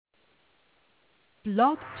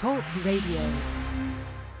Blog Talk Radio.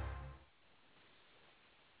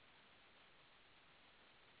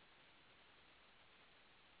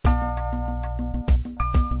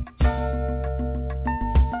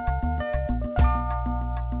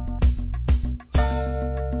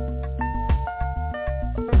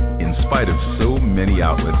 In spite of so many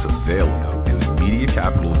outlets available in the media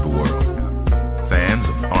capital of the world, fans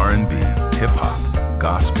of R&B, hip-hop,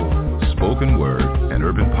 gospel, spoken word, and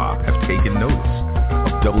urban pop have taken notice of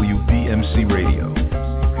WBMC Radio.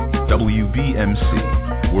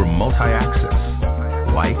 WBMC, we're multi-access.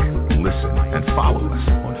 Like, listen, and follow us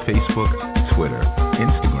on Facebook, Twitter,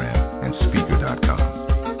 Instagram, and Speaker.com.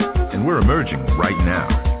 And we're emerging right now,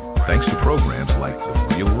 thanks to programs like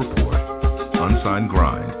The Real Report, Unsigned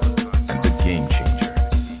Grind, and The Game Changer.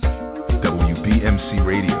 WBMC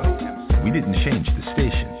Radio, we didn't change the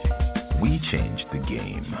station, we changed the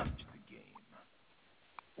game.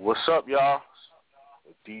 What's up, y'all?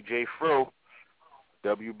 DJ Fro,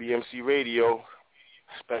 WBMC Radio,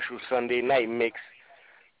 special Sunday night mix.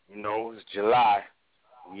 You know, it's July.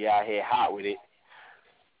 We out here hot with it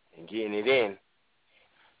and getting it in.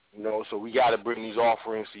 You know, so we got to bring these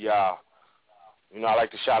offerings to y'all. You know, I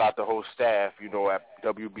like to shout out the whole staff, you know, at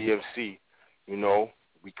WBMC. You know,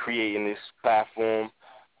 we creating this platform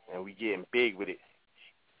and we getting big with it.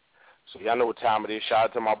 So y'all know what time it is. Shout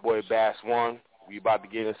out to my boy Bass One. We about to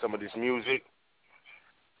get in some of this music.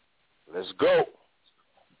 Let's go.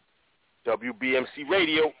 WBMC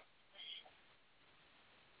Radio.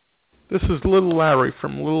 This is Little Larry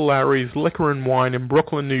from Little Larry's Liquor and Wine in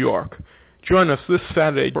Brooklyn, New York. Join us this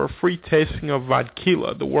Saturday for a free tasting of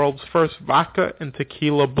Vodkila, the world's first vodka and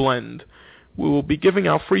tequila blend. We will be giving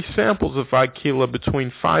out free samples of Vodkila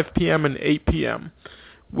between 5 p.m. and 8 p.m.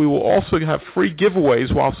 We will also have free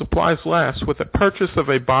giveaways while supplies last with the purchase of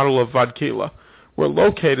a bottle of Vodkila. We're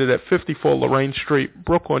located at 54 Lorraine Street,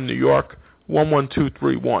 Brooklyn, New York,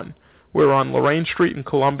 11231. We're on Lorraine Street and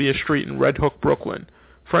Columbia Street in Red Hook, Brooklyn.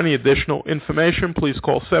 For any additional information, please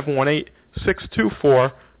call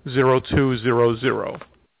 718-624-0200.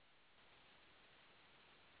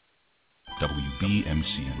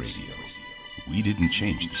 WBMC Radio. We didn't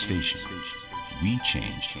change the station. We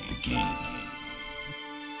changed the game.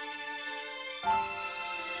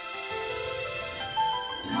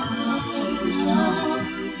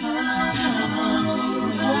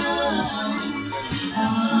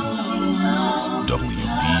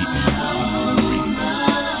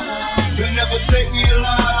 They never take me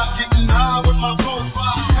alive, getting high with my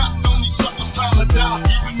profile. Counting on these suckers, time to die.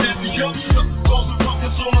 Even as a youngster, causing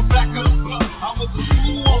ruckus on the back of the bus. I was a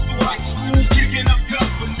fool off the high school, kicking up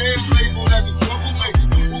guts, but they're labeled as a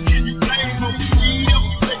troublemaker. Who can you blame? No speed up,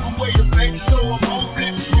 you take away the pain. So I'm on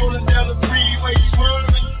that, rolling down the freeway,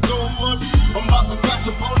 swerving, so much. I'm about to crash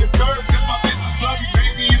upon the curb, cause my business bloody,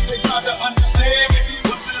 baby. If they try to understand me,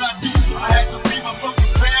 what should I do? I had to feed my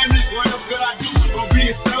fucking family. What else could I do? Go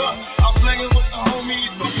be a thug. I'm playing with the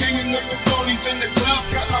homies, but hanging with the phonies in the club.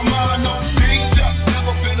 Got my mind on danger,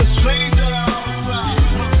 never been a stranger.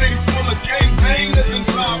 My face full of gangbangers and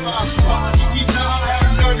drive-bys. We now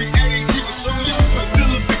had a dirty age, he was so young, but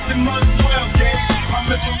still a victim of the 12 gauge. My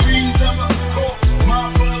memories of a court,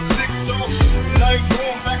 mine full of sick dogs. And I ain't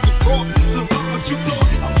going back to court, so fuck what you thought.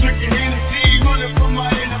 I'm drinking Hennessy, running from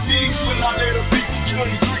my enemies. When I let a beat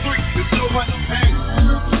 23, there's so much pain.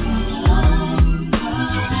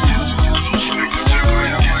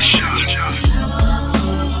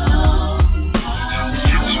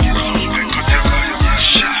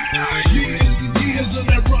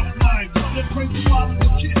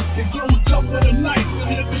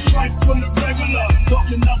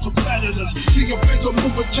 Talking out competitors. See your face a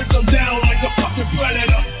mover, check them down like a fucking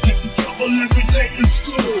predator. Getting trouble every day in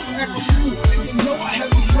school. Act a fool, and you know I had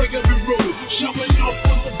to break every rule. Showing off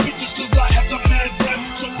for the bitches cause I had the mad breath.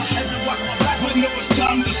 So I had to watch my back when it was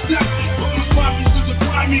time to step. Put my cronies to the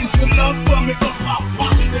grimies with love for me. But pop,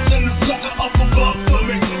 and send a sucker up above for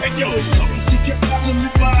me. And yo, come and see, kept passing me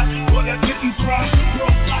by, but I didn't cry. Bro,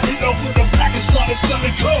 I hit off with the back and started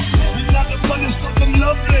selling coke. And now the money's something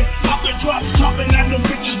lovely. I've been drop topping and the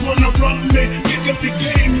bitches wanna run me. Pick up the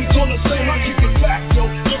game, it's all the same. I keep it back, yo.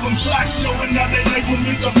 Give them slack, yo. And now they label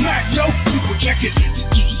me the Mac, yo. People check it.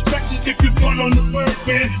 Disrespected if you run on the bird,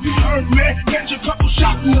 man. You heard, man. Catch a couple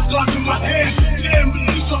shots in the Glock in my hand. Damn,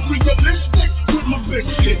 release some realistic with my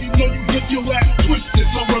biscuit. You know you get your ass twisted,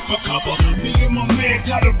 so run for cover. Me and my man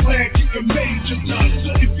got a plan, keep it major done.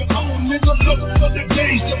 So if you own nigga, look for the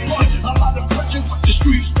days to run. A lot of pressure with the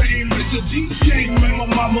streets, fame. It's a DJ, man. My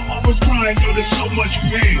mama always crying, yo, there's so much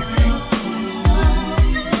pain.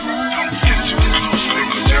 Don't get too close,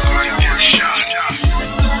 nigga, they're gonna get shot.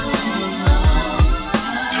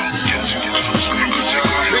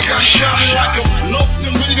 shining like a loaf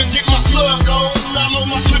and ready to get my slug on. I'm on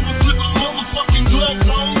my triple motherfucking gloves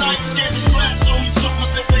on. I ain't scared to flash on these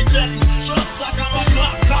suckers if they jack me. Trust, I got my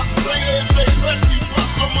clock, top player if they press me. Fuck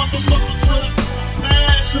some motherfuckers Twitter.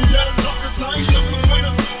 Smash some better suckers, I ain't looking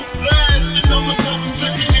winner. Flash, you know myself, I'm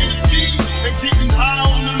drinking in the deep. And getting high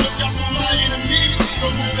on the lookout for my enemies. So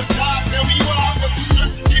when the God tell me why, but you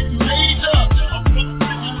just get made up. I'm fucking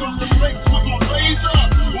bitches off the flakes with my razor.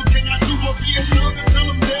 What can I do but be a thug until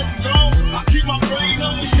I'm dead and gone? I keep my brain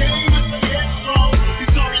on the game and stay headstrong. These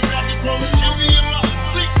sorry bastards wanna kill me in my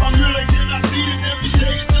sleep. I'm real like that, I see it every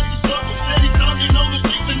day. It's just a struggle, steady talking on the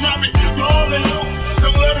streets and I've been rolling on.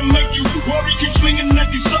 Don't let them make you worry, keep swinging at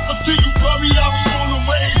these suckers till you worry. I'll be on the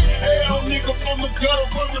way. Hell, nigga from the gutter,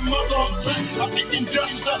 from the mother on track. I'm picking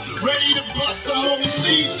dust up, ready to bust. I'm on the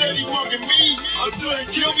scene, steady working me. Until they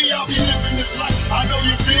kill me, I'll be living this life. I know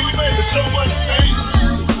you feel me, baby, so much pain.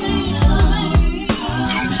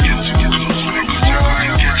 Don't get too close, nigga, till I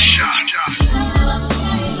get shot.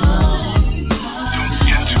 Don't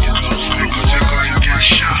get too close, nigga, till I get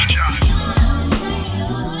shot.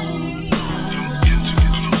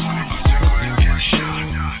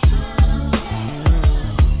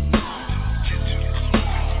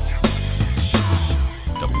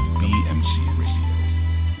 WBMC Radio.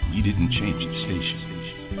 We didn't change the station.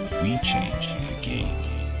 We changed the game.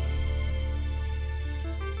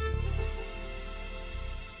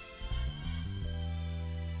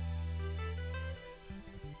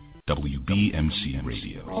 WBMC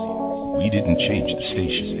Radio. We didn't change the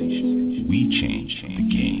station. We changed the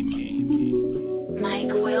game.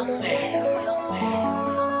 Mike Wilmer.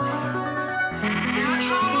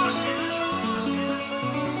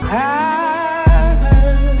 I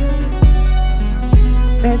heard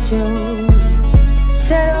that you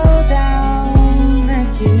settled down,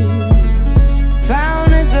 that you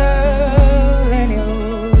found a girl and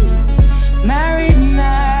you're married now.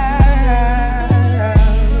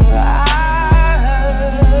 I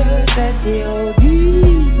heard that your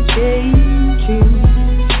DJ too.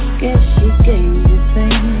 Guess she gave you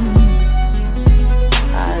things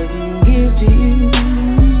I didn't give to you.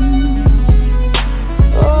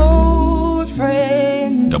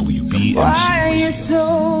 WBMC Radio.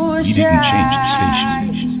 We didn't change the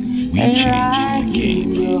station. We changed the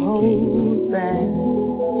game.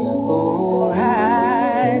 Oh,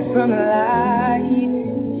 hide from the light.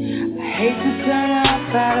 I hate to turn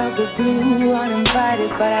up out of the blue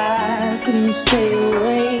uninvited, but I couldn't stay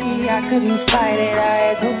away. I couldn't fight it. I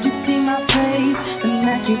had hoped you'd see my face and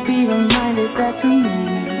that you'd be reminded that for me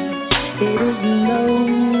it isn't over.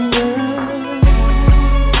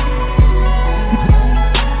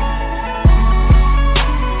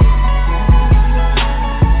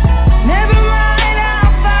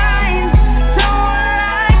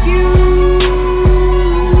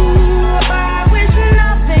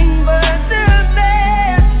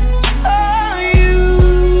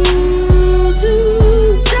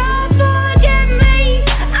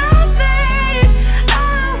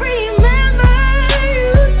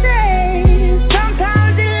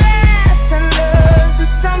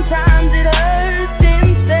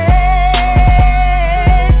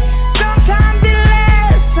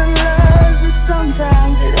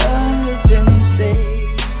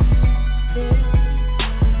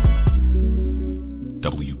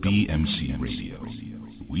 WBMC Radio.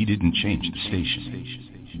 We didn't change the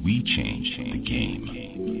station. We changed the game.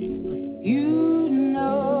 You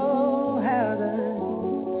know how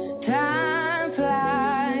the time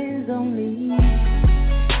flies. Only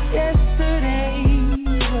yesterday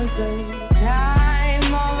was the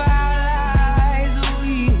time of our lives.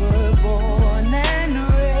 We were born and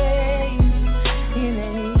raised in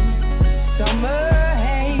a summer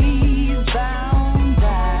haze, bound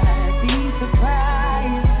by the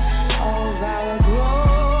surprise of our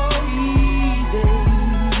glory days.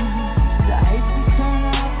 I hate to turn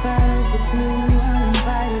up out of the blue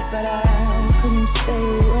uninvited, but I couldn't stay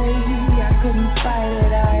away. I couldn't fight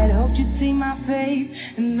it. I had hoped you'd see my face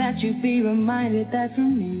and that you'd be reminded that for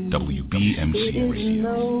me WBMC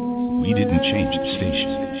Radio. We didn't change the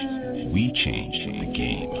station. We changed the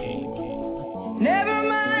game. Never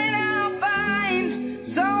mind, I'll find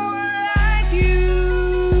someone like you.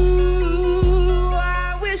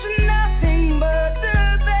 I wish nothing but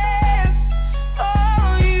the best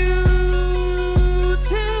for you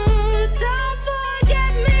too. Don't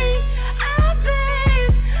forget me, I'll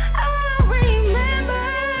face. I'll remember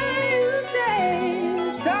you say.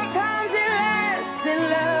 Sometimes it lasts in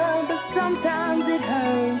love, but sometimes it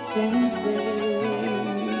hurts instead.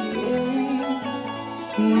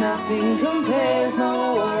 Nothing compares, no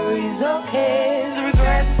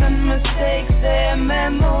mistakes their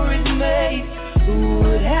memories made. Who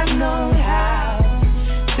would have known how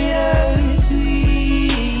bittersweet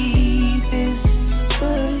this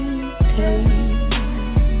could taste?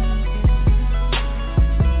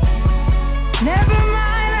 Never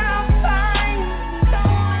mind, I'll find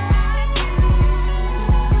someone like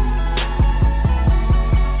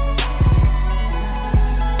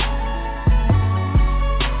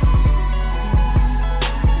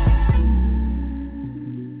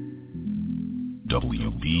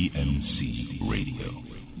WBMC Radio.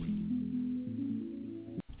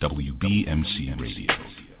 WBMC Radio.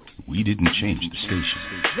 We didn't change the station.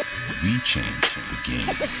 We changed the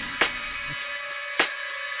game.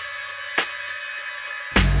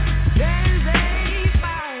 There's a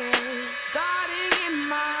fire starting in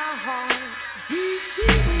my heart.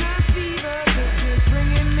 Reaching a fever that's just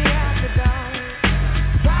bringing me out the dark.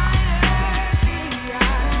 Finally, I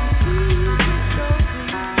see the truth.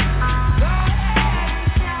 Go ahead and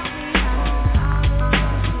tell me how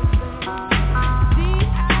I'm see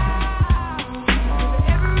out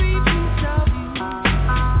every piece of you.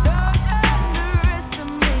 Don't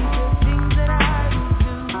underestimate the things that I will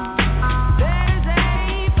do. There's a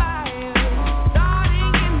fire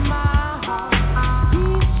starting in my heart.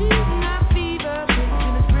 Reaching a fever pitch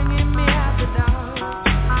and it's bringing me out the dark.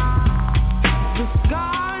 The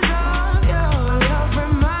scars of your love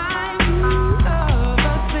remind me of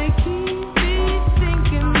us. They keep me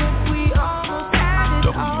thinking that we almost had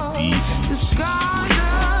it all. The scars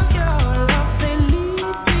of your love, they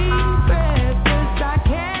leave me breathless. I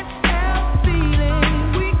can't help feeling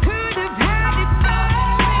we could have had it all.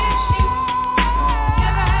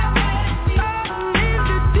 In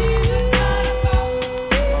the deep,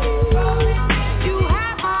 you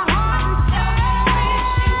have my heart and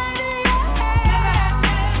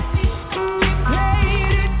we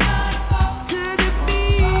played it to the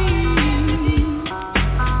beat.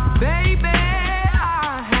 Baby,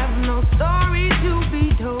 I have no story to be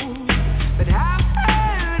told, but I've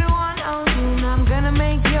heard one on you and I'm gonna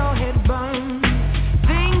make your head burn.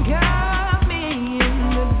 Think of me in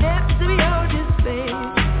the depths of your despair,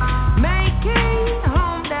 making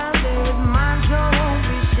home down there with mine, so won't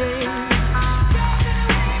be shared.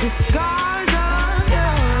 The scars of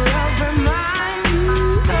your love remind me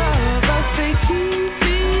of us. They keep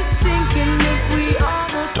me thinking that we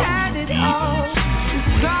almost had it all. The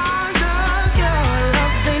scars of your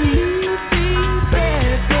love, they leave me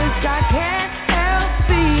breathless. I can't help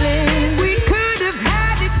feeling we could have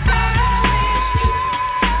had it all.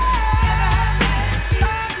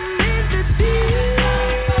 In the deep,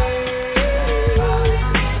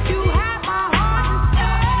 you have my heart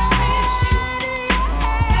and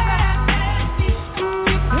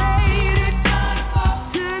we played it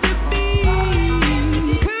to the beat.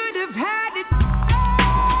 Could have had it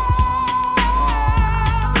all.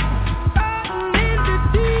 In the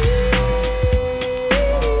deep,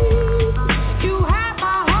 you have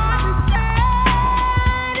my heart and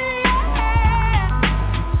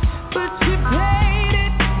but you played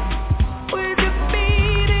it with a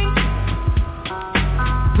beating.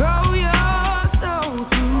 Throw your soul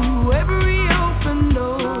through every open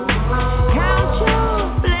door. Count your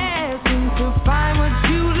blessings to find what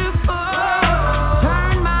you look for.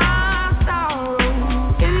 Turn my sorrow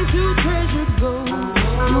into treasure gold.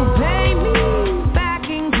 You pay me back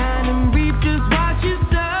in kind and reap just what you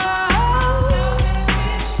sow.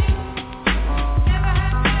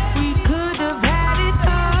 We could have had it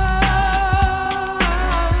all.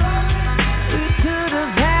 We could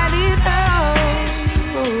have had it all.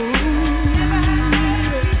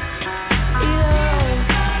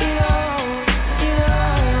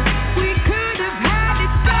 We could have had it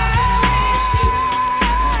all.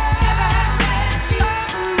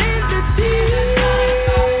 In the deep,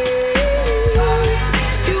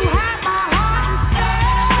 you have my heart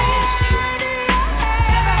and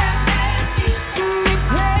we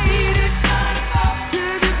played it to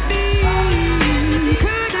the beat.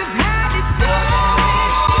 Could have had it all. In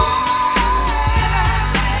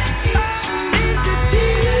the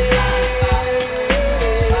deep,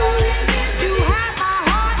 you have my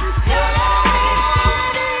heart and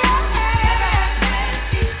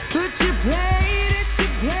but you played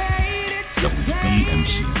it,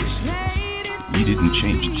 WBMC Radio. We didn't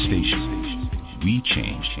change the station. We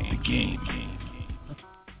changed the game.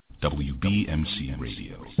 WBMC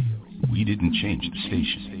Radio. We didn't change the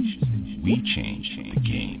station. We changed the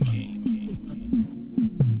game.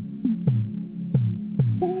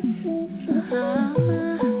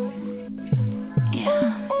 Yeah.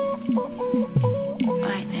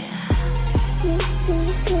 Right there.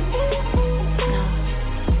 No.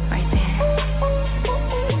 Right there.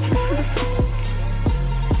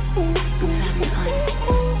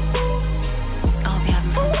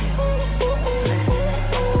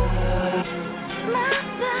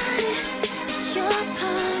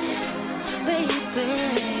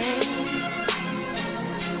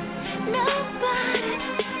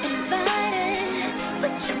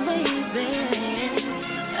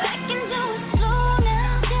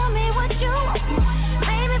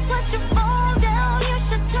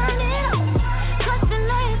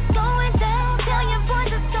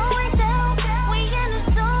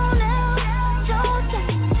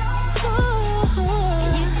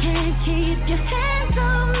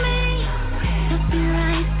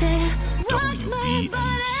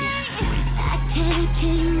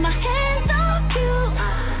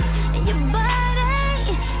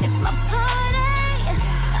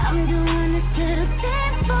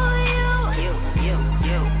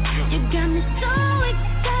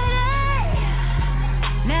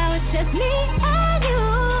 just me and you.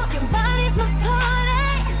 Your body's my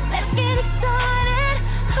party. Let's get it started.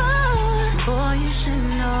 Oh, boy, you should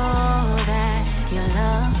know that your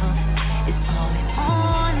love is always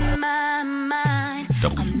on my mind.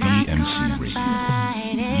 WBMC Radio.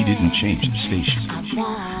 We didn't change the station.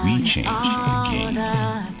 We changed the game.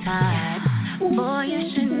 Boy, you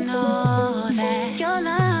should know that your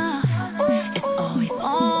love is always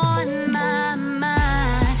on my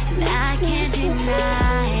mind, and I can't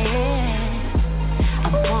deny it.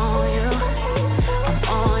 I'm on you, I'm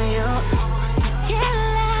on you. I can't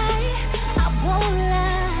lie, I won't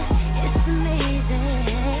lie. It's amazing.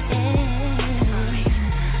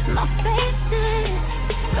 My faces,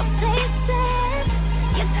 the places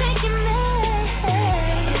you're taking me.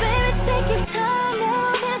 Baby, take your time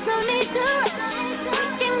now. There's no need to rush. We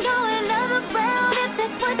can go another round if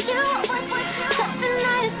that's what you want.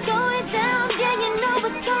 Tonight is going down. Yeah, you know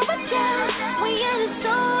what's going down. We in the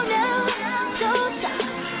zone now. Don't stop.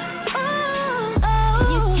 Oh, oh.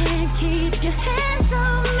 You can't keep your hands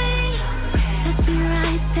on me. Just be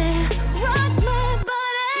right there. Rock my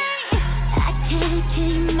body. I can't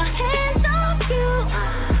keep my hands off you.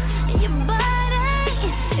 Your body,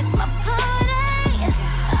 it's my party.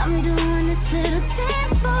 I'm doing this little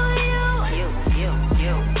dance for you.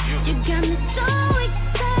 You got me so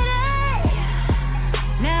excited.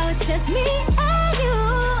 Now it's just me and you.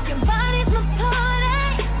 Your body's my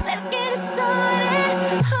party. Let's get it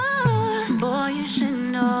started. Oh, boy, you should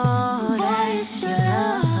know that your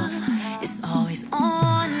love is always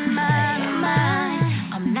on my mind.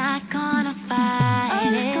 I'm not gonna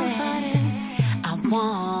fight it. I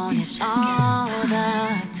want it all the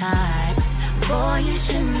time. Boy, you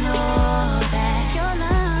should know that your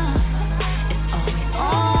love is always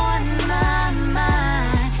on my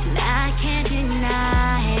mind, and I can't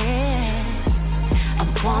deny it. I'm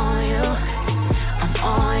on you, I'm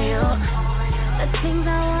on you. The things I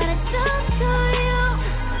wanna do to you.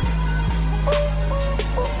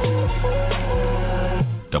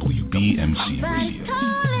 WBMC Radio.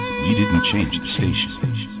 We didn't change the station.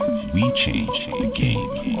 We changed the game.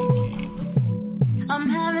 I'm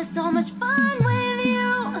having so much fun with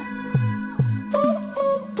you.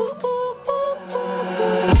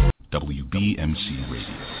 WBMC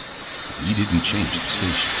Radio. We didn't change the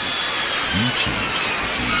station. We changed the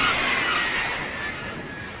game.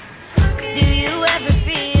 Do you ever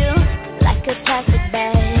feel like a plastic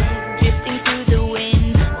bag drifting through the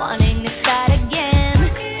wind, wanting to start again?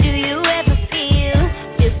 Do you ever feel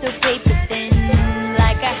so paper thin,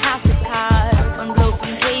 like a house of cards, one blow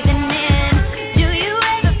from caving in? Do you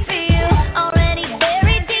ever feel already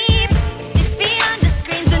buried deep, 6 feet under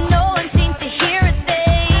screens, but no one seems to hear a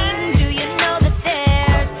thing? Do you know that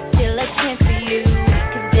there's still a chance for you?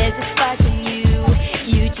 'Cause there's a spark in you.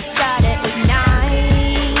 You just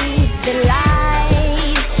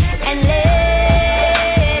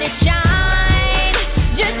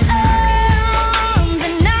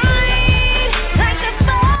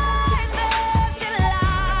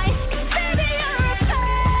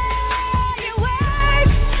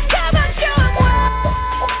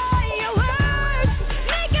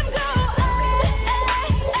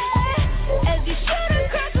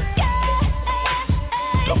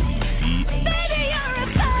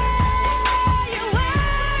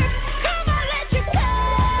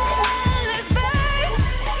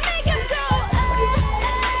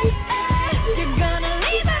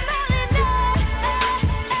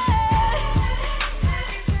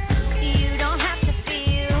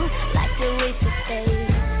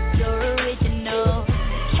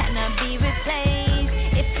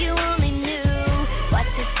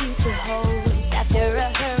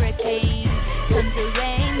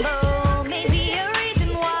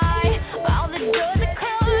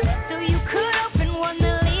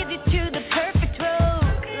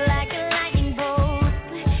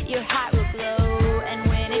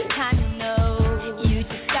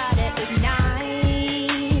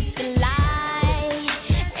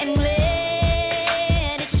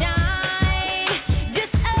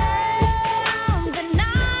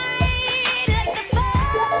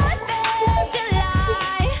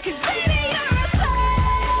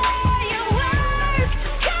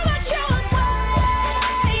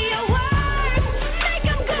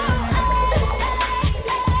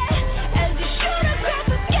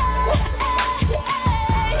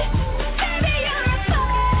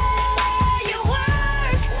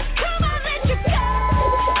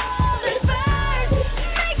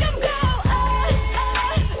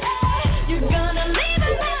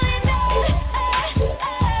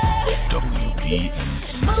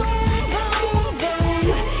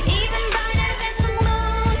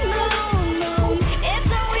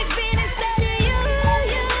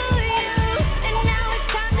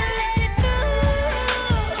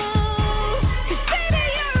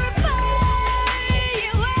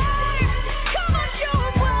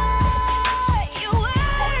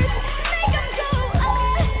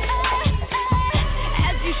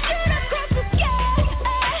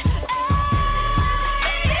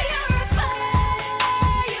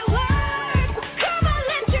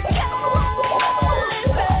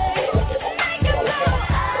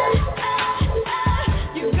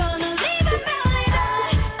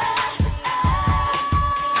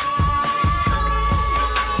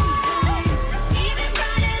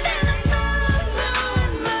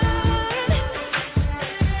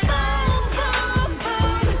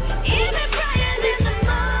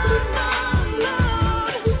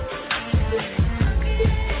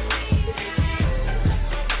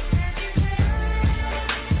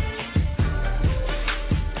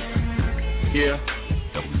Yeah.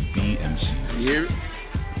 WBMC. You hear it?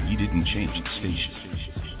 We didn't change the station.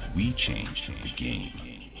 We changed the game.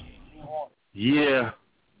 Yeah.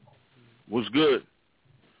 What's good?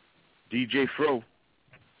 DJ Fro.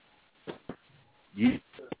 Yeah.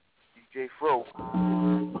 DJ Fro.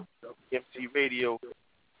 WBMC Radio.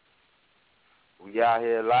 We out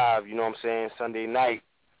here live, you know what I'm saying, Sunday night.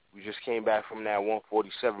 We just came back from that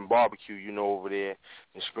 147 barbecue, you know, over there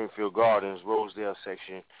in Springfield Gardens, Rosedale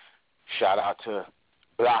section. Shout out to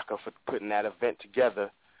Blocker for putting that event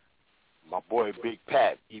together. My boy Big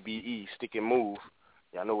Pat, EBE, Stick and Move.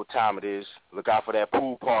 Y'all know what time it is. Look out for that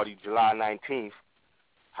pool party, July 19th.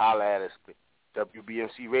 Holla at us.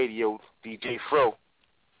 WBMC Radio, DJ Fro.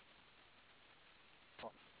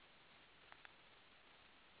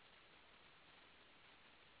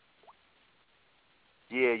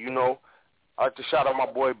 Yeah, you know, I like to shout out my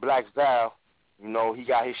boy Black Val. You know, he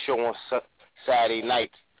got his show on Saturday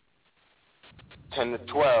night, 10 to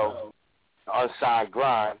 12, the Unsigned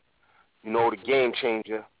Grind. You know, the Game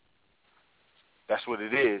Changer. That's what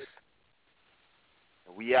it is.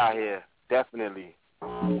 And we out here, definitely,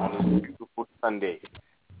 on this beautiful Sunday.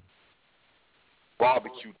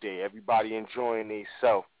 Barbecue day. Everybody enjoying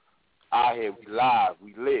themselves. Out here, we live,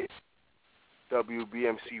 we lit.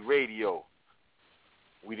 WBMC Radio.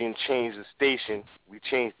 We didn't change the station. We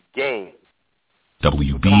changed the game.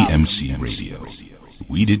 WBMC Radio.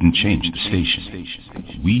 We didn't change the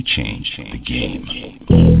station. We changed the game.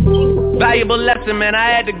 Valuable lesson, man.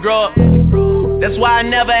 I had to grow up. That's why I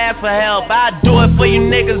never ask for help. I do it for you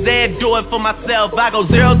niggas, they'll do it for myself. I go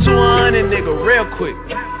 0 to 100, nigga, real quick.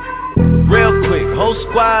 Real quick. Whole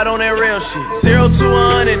squad on that real shit. 0 to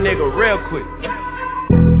 100, nigga, real quick.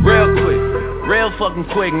 Real quick. Real fucking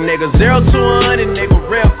quick, nigga. 0 to 100, nigga,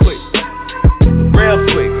 real quick. Real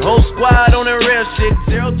quick. Whole squad on that real shit.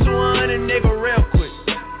 0 to 100, nigga, real quick.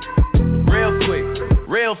 Real quick.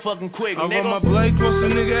 Real fucking quick, nigga. I run my blade across a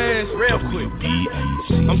nigga ass. Real quick.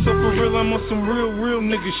 I'm so for real, I'm on some real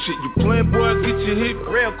nigga shit. You playing, boy, I get your hit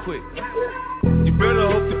real quick. You better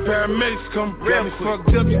hope the paramedics come. Got me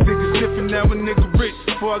fucked up, you think it's different now a nigga rich.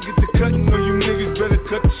 Before I get to cutting, know you niggas better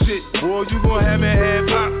cut the shit. Boy, you gon' have me half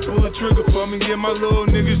op. Pull a trigger for me, yeah, my little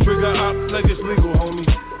niggas trigger op like it's legal, homie.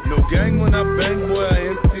 No gang when I bang, boy,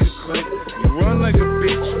 I empty the clip. You run like a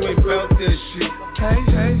bitch, you ain't bout that shit. Hey.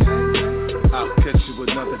 I'll catch you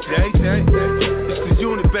another day. It's the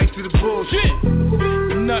unit, back to the bullshit.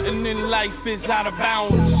 Nothing in life is out of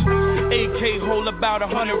bounds. AK hold about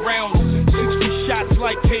 100 rounds. 60 shots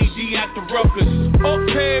like KD at the Ruckers.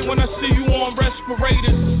 Okay, when I see you on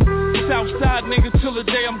respirators. Southside nigga till the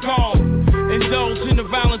day I'm gone. Indulge in the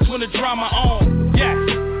violence when the drama on. Yes,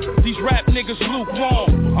 these rap niggas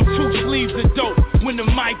lukewarm. I'm 2 sleeves of dope when the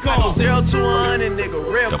mic on. 0 to 100, nigga,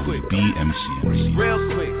 real quick. WBMC Radio. Real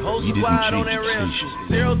quick. Whole squad on that real shit.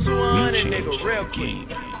 0 to 100, nigga, real quick.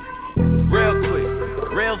 Real quick.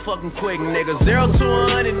 Real fucking quick, nigga. 0 to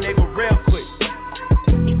 100, nigga, real quick.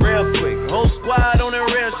 Real quick. Whole squad on that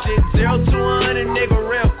real shit. 0 to 100, nigga,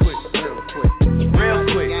 real quick. Real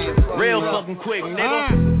quick. Real fucking quick,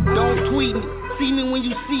 nigga. Don't tweet me. See me when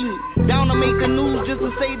you see me. Down to make the news just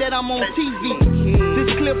to say that I'm on TV.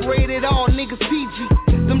 This clip rated all niggas PG.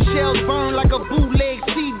 Them shells burn like a bootleg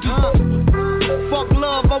CD. Fuck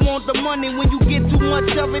love, I want the money. When you get too much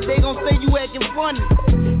of it, they gon' say you acting funny.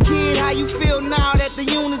 Kid, how you feel now that the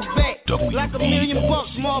unit's back? Like $1 million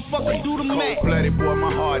bucks, motherfucker, do the math. Cold-blooded boy,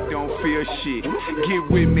 my heart don't feel shit. Get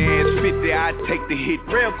with me, ass 50, I take the hit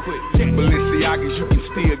real quick. Balenciagas, you can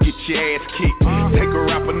still get your ass kicked. Take a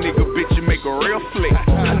rapper nigga, bitch, and make a real flick.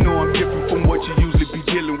 I know I'm different from what you usually be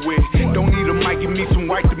dealing with. Don't need a mic, give me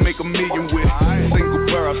some white to make $1 million with.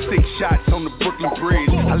 Single barrel, 6 shots on the Brooklyn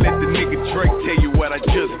Bridge. I let the nigga Drake tell you what I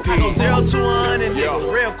just did. 0 to 100,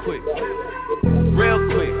 nigga, real quick. Real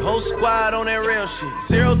quick, whole squad on that real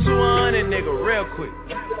shit. 0 to 100, nigga, real quick.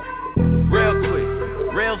 Real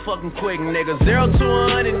quick, real fucking quick, nigga. 0 to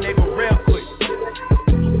 100, nigga, real quick.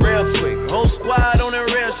 Real quick, whole squad on that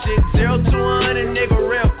real shit. 0 to 100, nigga,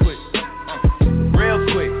 real quick. Real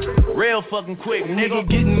quick, real fucking quick, nigga.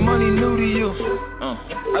 Getting money new to you.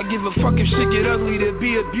 I give a fuck if shit get ugly, there'll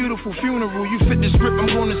be a beautiful funeral. You fit the script, I'm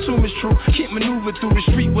gonna assume it's true. Can't maneuver through the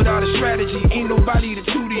street without a strategy. Ain't nobody to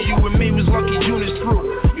tutor you, and me was lucky Junior's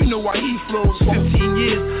through. You know why he flows, 15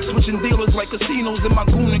 years, switching dealers like casinos. In my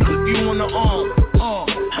goon and clip you on the arm.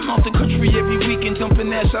 I'm off the country every weekend,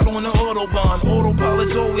 dumping ass out on the Autobahn.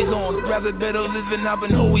 Autopilot's always on, rather better living, I've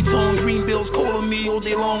been always on. Green bills calling me all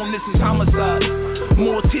day long, this is homicide.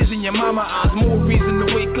 More tears in your mama eyes, more reason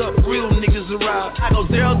to wake up, real niggas arrive. I go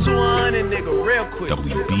 0 to 100, nigga, real quick.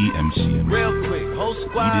 WBMC. Real quick, whole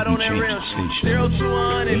squad on that real shit. 0 to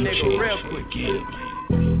 100, nigga, real quick.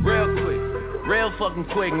 Real quick, real fucking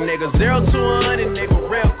quick, nigga. 0 to 100, nigga,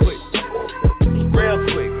 real quick. Real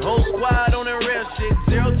quick, whole squad on that real shit.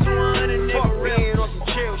 0 to 100, nigga, real on some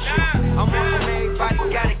chill shit. I'm on some everybody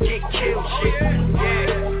gotta get killed shit.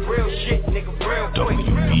 Yeah, real shit, nigga, real quick.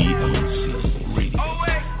 WBMC Radio.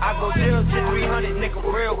 I go 0 to 300, nigga,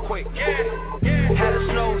 real quick. Had the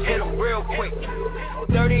snows hit them real quick.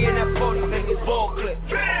 30 in that 40, make it ball clip.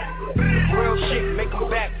 Real shit, make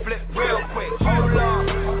them backflip real quick. Hold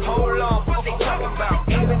on, what they talking about?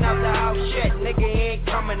 Even out the house shit, nigga ain't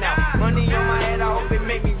coming out. Money on my head, I hope it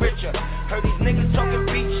make me richer. Heard these niggas talking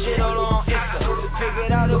beat shit all on Insta.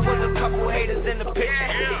 Figured out it was a couple haters in the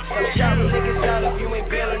picture. So shout the niggas out if you ain't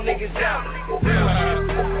bailing niggas out.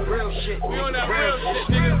 Real shit. We on that real shit,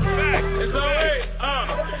 niggas. It's alright.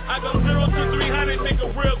 I go 0 to 300,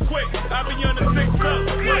 nigga, real quick. I be on the 6 up,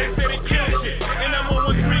 where they say they kill shit. And I'm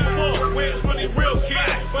on 134, where it's really real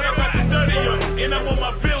kids. But I'm about to 30 on, and I'm on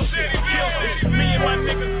my bill shit. Kill shit. Me and my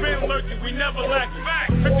niggas been lurking, we never lacking.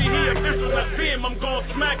 50 he official, I see him, I'm gon'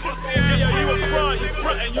 smack him. Yeah, you a fraud, you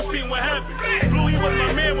frontin', you seen what happened. Blue, he was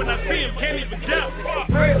my man when I see him, can't even doubt it.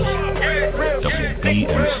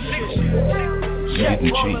 WBMC. We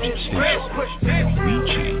didn't change the station. We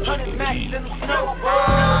changed the game.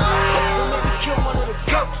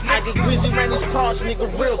 I get busy around these cars, nigga,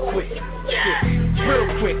 real quick. Shit, real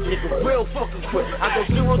quick, nigga, real fucking quick. I go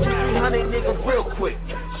 0 to 300, nigga, real quick.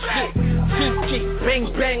 Shit, kick, bang,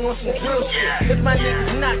 bang on some drill shit. If my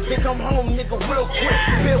niggas not, they come home, nigga, real quick.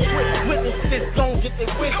 Real quick, witnesses don't get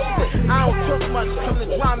their wish split. I don't talk much, come to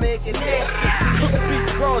drama, it get nasty. Took a beat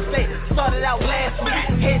broad day, started out last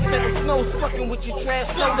week. Head said the snow's fucking with your trash,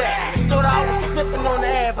 know that. Thought I was slipping on the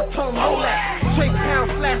ab, I told him hold that. Straight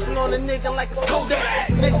pound flashing on a nigga like a Kodak.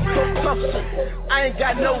 Niggas talk tough shit, I ain't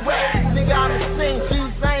got no way. Nigga, I'm the same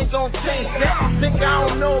dudes, I ain't gon' change that. Think I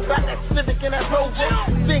don't know about that Civic and that Rover.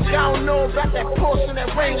 Think I don't know about that Porsche and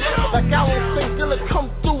that Ranger. Like I don't think Dilla come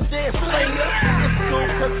through there, flanger. It's cool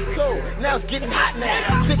cause it's cold, now it's getting hot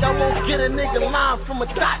now. Think I won't get a nigga line from a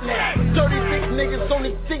dot now. Dirty big niggas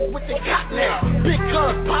only think what they got now. Big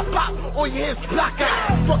guns pop, all you hear is block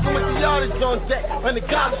out. Fucking with the yardage on deck, and the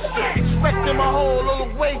garbage strip. Expecting my hole all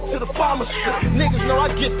the way to the farmer's strip. Niggas know I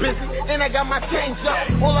get busy, and I got my chains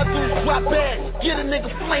up. All I do is drop bags, get a nigga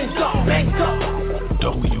flamed up, banked up.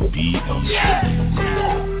 WBMC.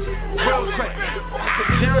 Real quick.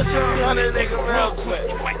 0 to 300, nigga, real quick.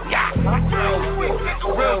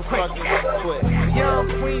 Real quick. Young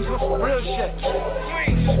Queens with some real shit.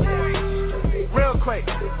 Real quick. I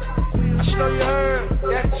know you heard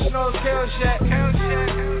that Snow's kill shit.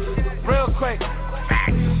 Real quick.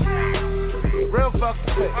 Real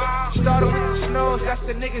fucking quick. Started with the Snows, that's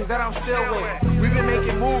the niggas that I'm still with. We been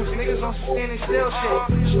making moves, niggas on some standing still shit.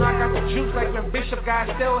 Snow got the juice like when Bishop got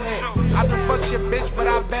still hit. I been fuck your bitch, but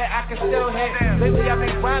I bet I can still hit. Lately I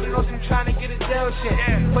been grinding on some trying to get a deal shit.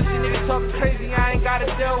 Pussy niggas talking crazy, I ain't got to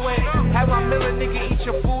deal with. Have my Miller nigga eat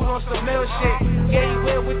your food on some mill shit. Yeah, you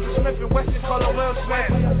weird with the Smith and Wesson, call him Will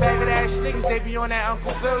Smith. Bag of ass niggas, they be on that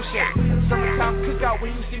Uncle Phil shit. Summertime cookout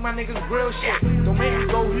when you see my niggas grill shit. Don't make me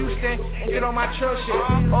go Houston and get on my trill shit.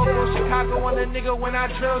 All go Chicago on a nigga when I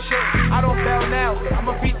drill shit. I don't bail now,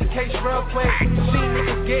 I'ma beat the case real quick. See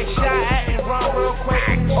niggas get shot at and run real quick.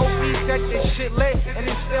 OP set this shit lit and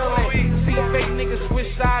it's still lit. See fake niggas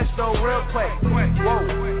switch sides though real quick.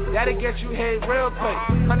 Whoa, that'll get you hit real quick.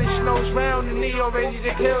 100 Snows round and Neo ready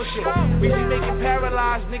to kill shit. We be making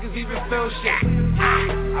paralyzed niggas even feel shit.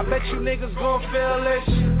 I bet you niggas gon' feel this.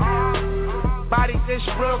 Body this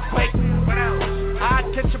real quick. I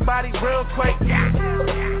catch your body real quick.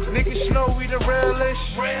 Niggas know we the realest.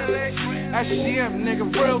 SCM, nigga,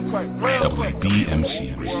 real quick.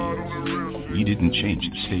 WBMC Radio. We didn't change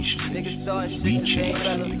the station. We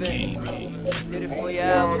changed the game. Did it for your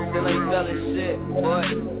album, still ain't selling shit, boy.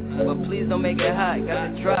 But please don't make it hot,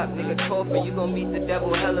 got the drop, nigga coffin, you gon' meet the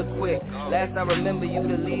devil hella quick. Last I remember, you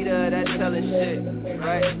the leader of that telling shit,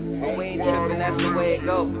 right? But we ain't trippin', that's the way it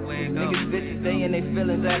go. Niggas bitches, they in they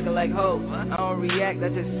feelings acting like hoes. I don't react, I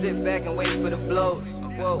just sit back and wait for the blows.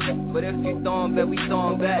 Whoa, but if you throwin' back, we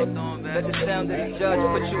throwin' back. Let the sound of the judge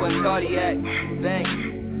put you in cardiac.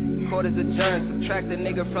 Bang, court is adjourned, subtract the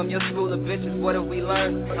nigga from your school of bitches, what have we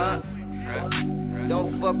learned, huh?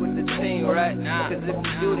 Don't fuck with the team, right? Cause if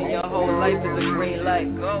you do, then your whole life is a green light.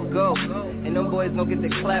 Go. And them boys don't get the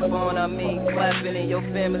clap on, I mean clapping, and your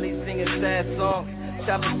family singing sad songs.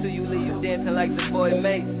 Chopping to you, leave you dancing like the boy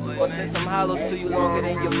Mace. Or send some hollows to you longer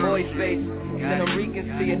than your boy's face. Send them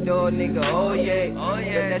Ricans to your door, nigga, oh yeah.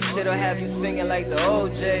 That shit'll have you singing like the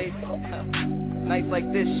OJs. Nights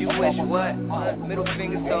like this, you wish what? Middle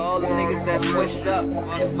fingers to all the niggas that switched up.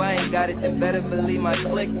 If I ain't got it, then better believe my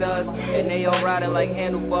clique does. And they all riding like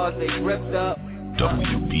handlebars, they gripped up.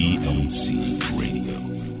 WBMC Radio.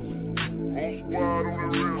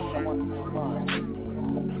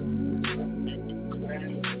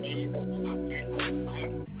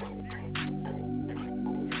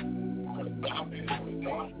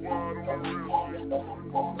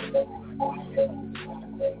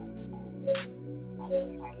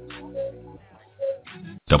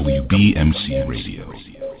 WBMC Radio.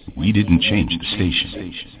 We didn't change the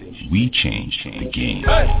station. We changed the game.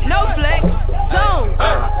 No flex, zone.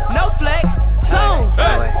 No flex, zone.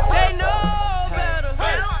 They know better.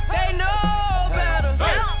 They know better.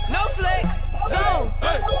 No flex, zone.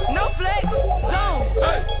 No flex, zone.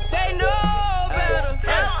 They know better.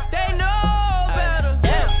 They know better.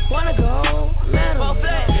 Wanna go metal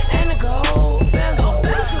and a gold bezel.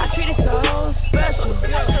 I treat it so special.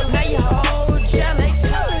 Now you hold jelly.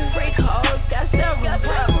 Freak hoes got several.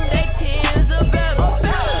 They tears are better.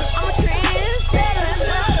 I'm a trendsetter.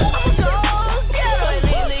 I'm a gold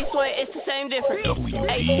getter. Lean, sweat, it's the same difference.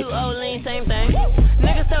 H2O lean, same thing.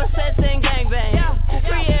 Niggas throw sets and gangbang.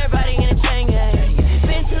 Free everybody in a chain gang.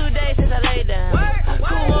 Been 2 days since I laid down.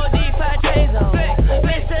 Cool more D5 J's on.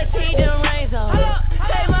 Mr. T, them rains on.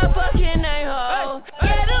 Say my fucking name, ho.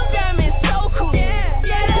 Yeah, them got me so cool. Yeah,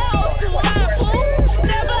 that hoes too hot, fool.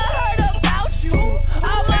 Never heard about you.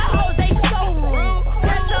 All my hoes, they so rude.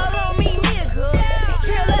 That's all on me, nigga.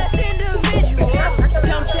 Kill us individual.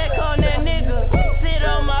 Come check on that nigga. Sit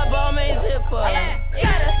on my ball, main zipper.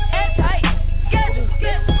 Got a airtight schedule.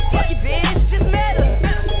 Fuck your bitch, just met her.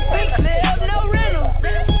 Big clip, no rental.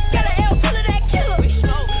 Got an L full of that killer.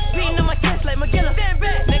 Beating on my chest like McGilla.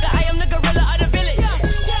 Nigga, I am the gorilla of the village.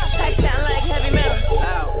 Tight sound like heavy metal.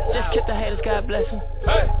 Just kick the haters, God bless them.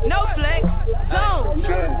 No flex, zone.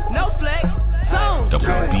 No flex, zone.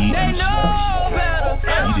 They know better.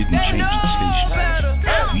 We didn't change the station.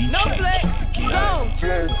 We No flex, changed the zone.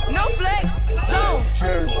 game. No flex, zone.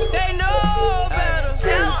 They know better.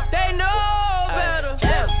 They know better.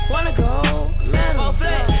 Wanna go metal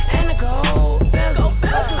and a gold bezel. I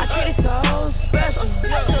treat it so special.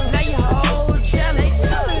 Now you hold jelly.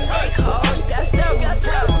 Freak hoes got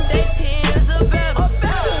several. They tears are better.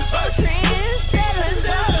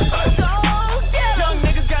 Young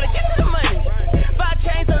niggas gotta get to the money. Buy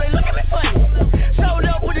chains so they look at me funny. Showed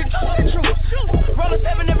up with the truth. Roll a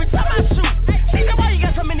 7 every time I shoot. See, why you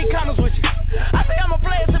got so many condoms with you? I think I'm a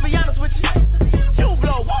player to be honest with you. You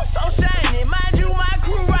blow, whoa, so shiny. Mind you, my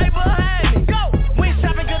crew right behind me. Go, we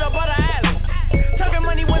shopping good up on the island. Talking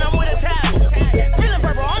money when I'm with a talent. Feeling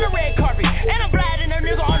purple on the red carpet. And I'm gliding a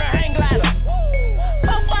nigga on a hang glider.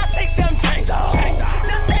 4, 5, 6, 7 chains off.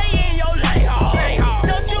 Now stay in your lane.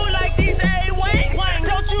 Don't you like these A-Wing?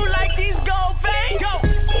 Don't you like these gold fangs?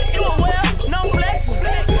 You a well, no flex.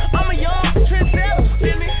 I'm a young trendsetter.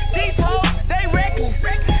 These hoes, they reckless.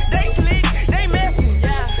 They slick, they messy.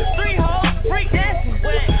 3 hoes, freak dancing.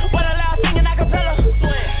 But a loud singing acapella.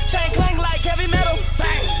 Chain clang like heavy metal.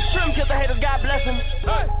 Trim kill the haters, God bless them.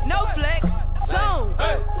 No flex, zone.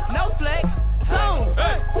 No flex, zone.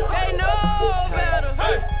 They know better.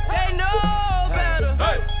 They know better.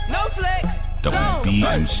 No flex, zone.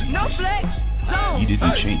 WBMC. No flex, zone. We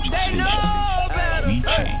didn't change the They station. know better. We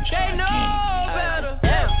changed They the know game. better.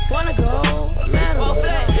 Wanna go metal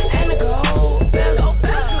and a gold bezel. I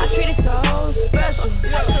treat it so special.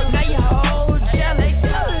 Now you hold jelly.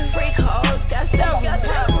 Freak hoes got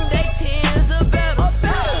several. They tears are better.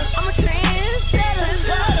 I'm a trendsetter.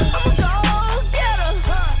 I'm a gold getter.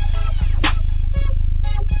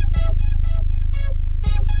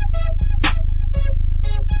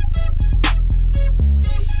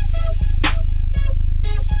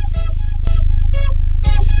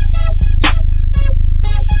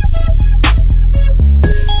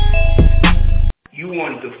 You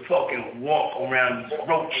wanted to fucking walk around these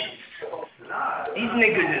roaches. These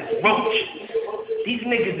niggas is roaches. These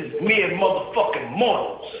niggas is mere motherfucking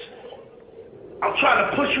mortals. I'm trying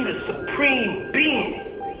to push you to supreme being.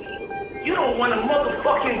 You don't want to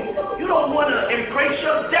embrace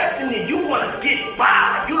your destiny. You want to get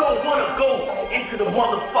by. You don't want to go into the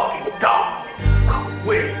motherfucking dark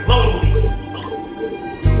where it's lonely.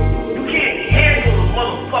 You can't handle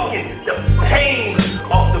the pain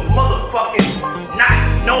of the motherfucking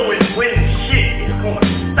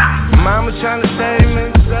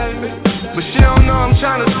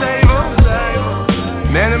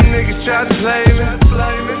tried to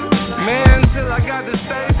play me. Man, till I got the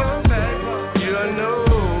stable. You're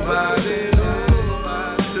nobody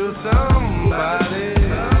to somebody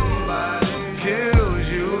kills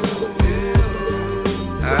you.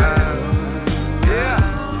 Yeah.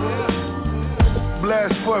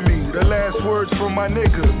 Blasphemy, the last words from my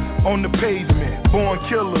nigga on the pavement. Born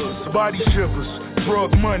killers, body shivers,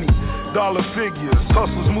 drug money, dollar figures,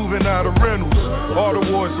 hustlers moving out of rentals, all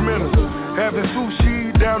the wars mental. Having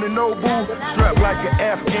sushi down in Nobu, strapped like an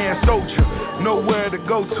Afghan soldier, nowhere to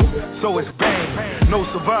go to, so it's bang. No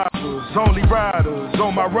survivors, only riders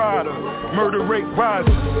on my rider. Murder rate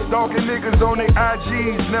rises, stalking niggas on their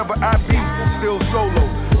IGs, never IB, still solo,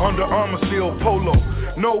 Under Armour, still polo.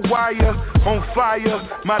 No wire, on fire,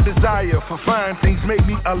 my desire for fine things make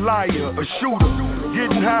me a liar, a shooter.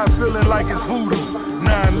 Getting high, feeling like it's voodoo.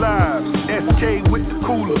 9 lives, SK with the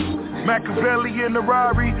cooler. Machiavelli in the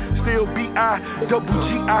Rari, still B-I-double-G-I-E.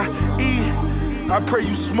 I pray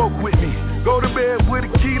you smoke with me. Go to bed with a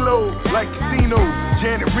kilo, like Casino.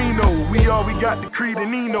 Janet Reno, we got the Creed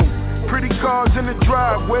and Eno. Pretty cars in the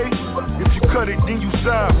driveway. If you cut it, then you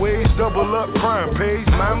sideways. Double up crime pays.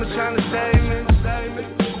 Mama tryna save me,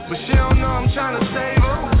 but she don't know I'm tryna save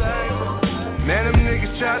her. Man, them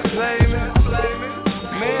niggas try to play me.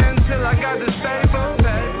 Man, till I got the stable.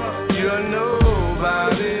 You're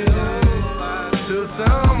nobody to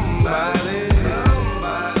somebody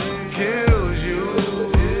kills you.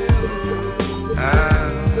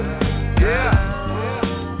 Yeah.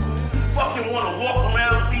 Fucking wanna walk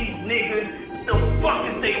around these niggas. The fuck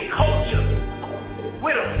is they culture?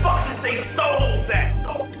 Where the fuck is they souls at?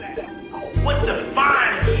 What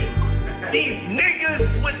defines you? These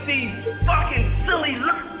niggas with these fucking silly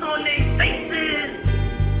looks on their faces.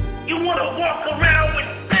 You wanna walk around with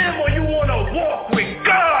them or you wanna walk with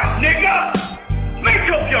God, nigga? Make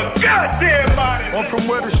up your goddamn mind. I'm from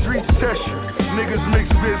where the streets test you. Niggas mix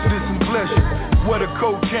business and pleasure. Where the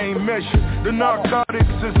cocaine measure. The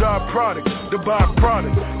narcotics is our product, the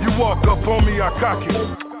byproduct. You walk up on me, I cock it.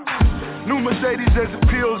 New Mercedes as it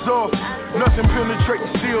peels off. Nothing penetrate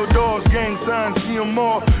the steel doors. Gang signs, see them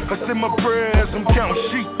all. I say my prayers, I'm counting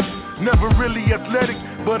sheep. Never really athletic,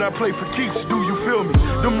 but I play for keeps, do you feel me?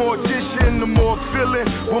 The more dishing, the more feeling,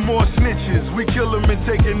 we're more snitches. We kill them and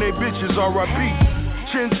taking their bitches, R.I.P.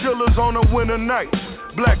 Chinchillas on a winter night.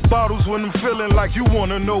 Black bottles when I'm feeling like you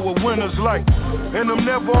wanna know what winter's like. And I'm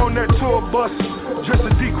never on that tour bus, just a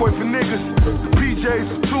decoy for niggas. The PJs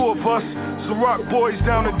for 2 of us, so rock boys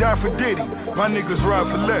down to die for Diddy. My niggas ride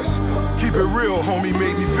for less. Keep it real, homie,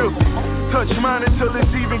 made me filthy. Touch mine until it's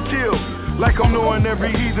even killed. Like I'm knowing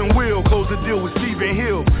every heathen will. Close the deal with Stephen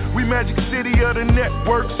Hill. We Magic City of the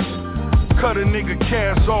networks. Cut a nigga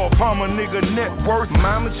cash off, I'm a nigga net worth.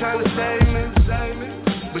 Mama tryna save me,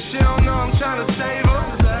 but she don't know I'm tryna save her.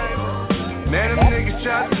 Man, them niggas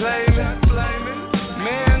try to play me.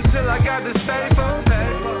 Man, till I got the stable.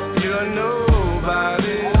 You're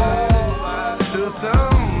nobody to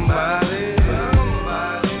somebody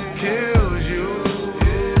kills you.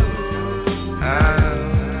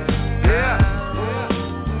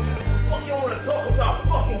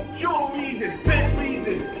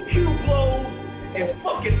 And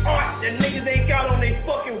fucking art that niggas ain't got on they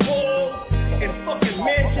fucking walls. And fucking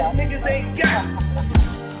mansions niggas ain't got.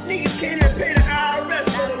 Niggas can't even pay the IRS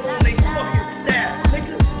on they fucking staff,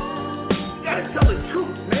 nigga. You gotta tell the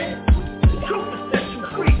truth, man. The truth will set you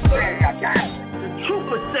free, sir. The truth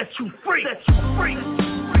will set you free.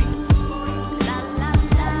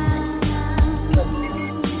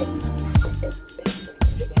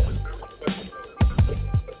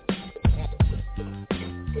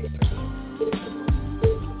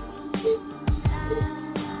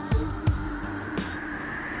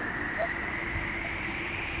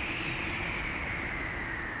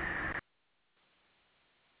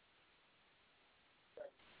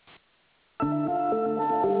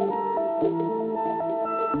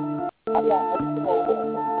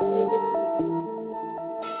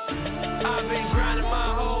 I've been grinding my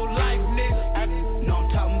whole life, nigga. Know I'm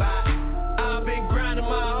talking about. I've been grinding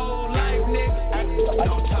my whole life, nigga.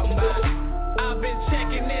 Know I'm talking about. I've been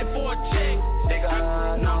checking in for a check, nigga.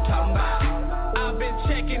 Know I'm talking about. I've been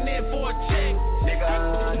checking in for a check, nigga.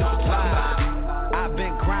 Know I'm talking about. I've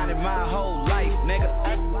been grinding my whole life, nigga.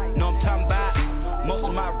 Know I'm talking about. Most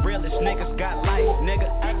of my realest niggas got life, nigga.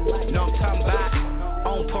 Know I'm talking about.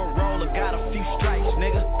 On parole, I got a few stripes,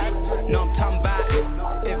 nigga. Know I'm talking about.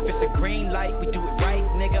 If it's a green light, we do it right,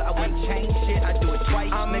 nigga. I wouldn't change shit, I do it twice,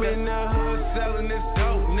 I'm nigga. in the hood selling this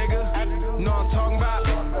dope, nigga. Know I'm talking about.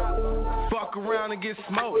 Fuck around and get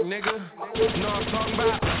smoked, nigga. Know I'm talking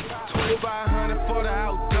about. 2,500 for the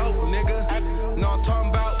out dope, nigga. Know I'm talking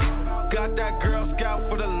about. Got that Girl Scout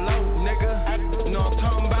for the low, nigga. Know what I'm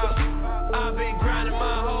talking about? I've been grinding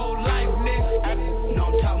my whole life, nigga.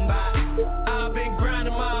 Know what I'm talking about? I've been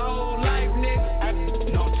grinding my whole life,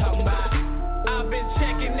 nigga. Know what I'm talking about? I've been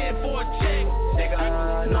checking in for a check, nigga.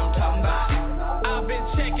 Know what I'm talking about? I've been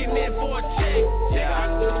checking in for a check, nigga.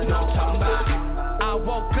 Know what I'm talking about? I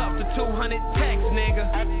woke up to 200 texts, nigga.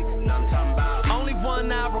 Know what I'm talking about? Only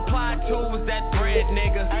one I replied to was that bread,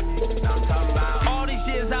 nigga. Know what I'm talking about? All these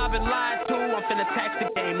years I've been lied to, I'm finna tax the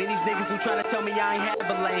game. And these niggas who try to tell me I ain't have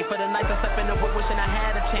a lane. For the nights I slept in the wood, wishing I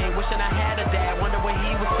had a chain, wishing I had a dad, wonder what he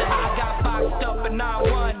would say. I got boxed up and I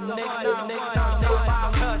won, nigga.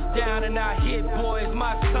 Touchdown and I hit, boy, it's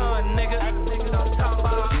my son, nigga. Know what I'm talking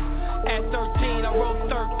about? At 13 I wrote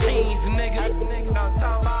 13s, nigga. Know what I'm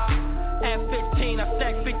talking about? At 15 I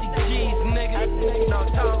stacked 50 G's, nigga. Know what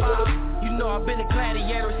I'm talking about? You know I've been a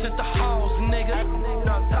gladiator since the halls, nigga. Know what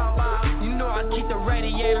I'm talking about? You know I keep the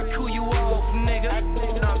radiator, cool you off, nigga.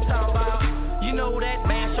 Know what I'm talking about? You know that,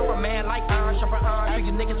 man, show a man like iron, sharper iron. So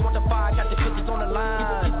you niggas want the fire, got the cookies on the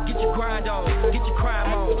line. Get your grind on, get your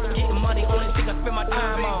crime on. Getting money, only thing I spend my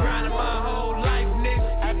time on. I've been grinding my whole life,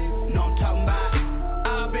 nigga. Know what I'm talking about?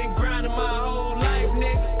 I've been grinding my whole life,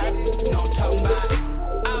 nigga. Know what I'm talking about?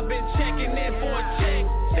 I've been checking in for a check,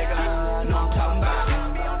 nigga. Know what I'm talking about?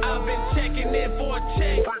 I've been checking in for a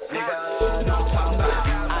check, nigga. Know what I'm talking about?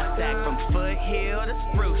 I stack from Foothill to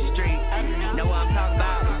Spruce Street. Know what I'm talking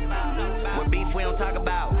about? What beef we don't talk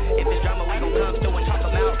about? If it's drama, we gon' come through and talk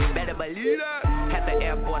about. Better believe that. Had the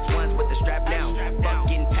Air Force Ones with the strap down. Fuck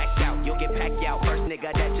getting packed out, you'll get packed out. First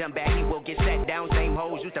nigga that jump back, he will get sat down. Same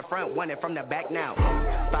hoes, use the front one and from the back now.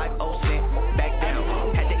 5-0 cent, back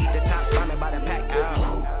down. Had to eat the top ramen by the pack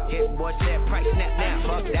out. Hit boy said price snap now.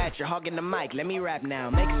 Fuck that, you're hogging the mic, let me rap now.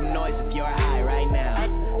 Make some noise if you're high right now.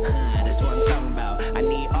 That's what I'm talking about. I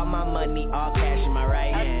need all my money, all cash in my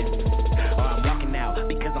right hand. Or I'm walking out,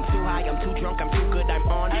 because I'm too high, I'm too drunk, I'm too good, I'm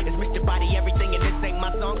on. It's Mr. Body, everything, and this ain't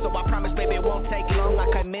my song. So I promise, baby, it won't take long.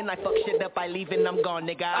 I come in, I fuck shit up, I leave and I'm gone,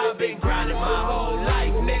 nigga. I've been grinding my whole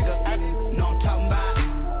life, nigga. Know what I'm talking about?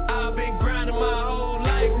 I've been grinding my whole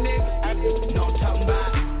life, nigga. Know what I'm talking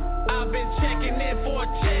about? I've been checking in for a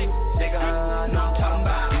check, nigga. Know what I'm talking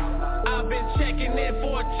about? I've been checking in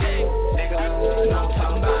for a check, nigga. Know what I'm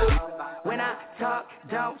talking about? When I talk,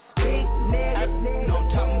 don't speak, nigga. Know what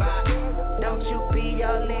I'm talking about? Don't you be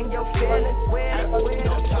all in your feelings, well, know what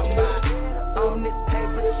I'm talking about? On this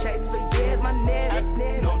paper chase for years, my nigga.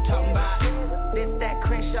 Know what I'm talking about? This that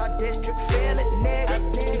Crenshaw District, feel it, nigga.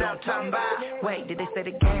 Know what I'm talking about? Wait, did they say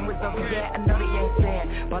the game was over yet? I know they ain't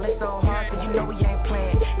saying. Ballin' so hard, cause you know we ain't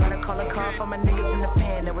playing. Gotta call a car for my niggas in the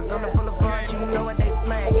pen. That was on the boulevard, you know what they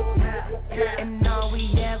slang. And all we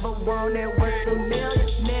ever wanted was some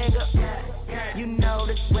millions, nigga. You know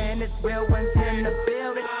this when it's real ones in the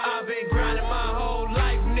building. I've been grinding my whole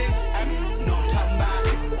life, nigga. Know what I'm talking about?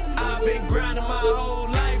 I've been grinding my whole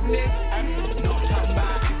life, nigga. Know what I'm talking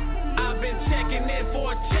about? I've been checking in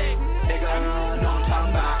for a check, nigga. Know what I'm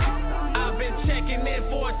talking about? I've been checking in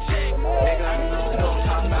for a check, nigga. Know what I'm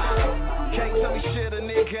talking about? Can't tell me shit a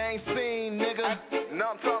nigga ain't seen, nigga. Know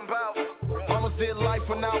what I'm talking about? Almost did life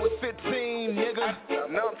when I was 15, nigga.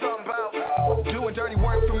 Know what I'm talking about? Doing dirty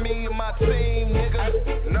work for me and my team,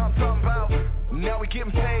 nigga. Know what I'm talking about? Now we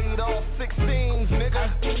getting paid all 16s,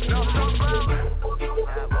 nigga. Know what I'm talking about?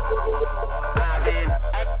 I've been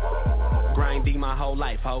grinding my whole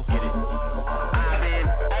life, ho. Get it? I've been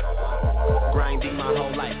grinding my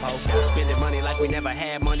whole life, ho. Spending money like we never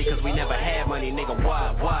had money, cause we never had money, nigga. Why?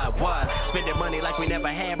 Spending money like we never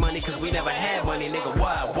had money, cause we never had money, nigga.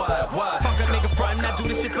 Why? Fuck a nigga front, I do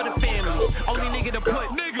this shit for the family. Only nigga to put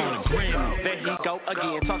nigga on the Grammy. There he go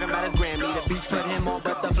again, talking about his Grammy. The beats put him on,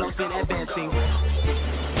 but the flow's been advancing.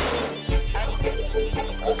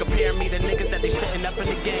 Compare me to niggas that they sitting up in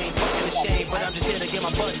the game, fucking the shame, but I'm just here to get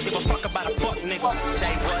my butt. Give a fuck about a fuck, nigga.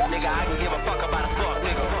 Say what, nigga? I can give a fuck about a fuck,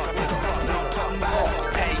 nigga. Know what I'm talking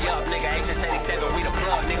about? Pay up, nigga. H87, we the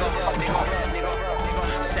plug, nigga.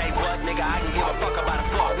 Say what, nigga? I can give a fuck about a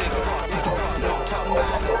fuck, nigga. Know what I'm talking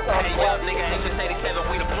about? Pay up, nigga. H87,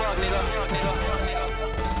 we the plug, nigga.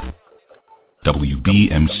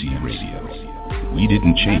 WBMC Radio. We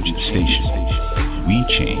didn't change the station. We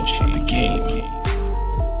changed the game.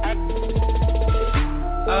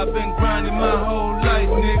 I've been grinding my whole life,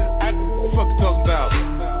 nigga. What the fuck you talking about?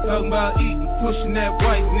 Talking about eating, pushing that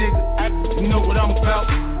white, nigga. You know what I'm about?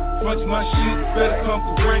 Bunch my shit, better come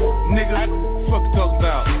correct, nigga. What the fuck you talking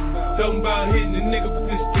about? Talking about hitting the nigga with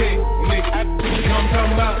this dick, nigga. You know what I'm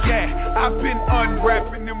talking about? Yeah, I've been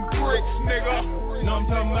unwrapping them bricks, nigga.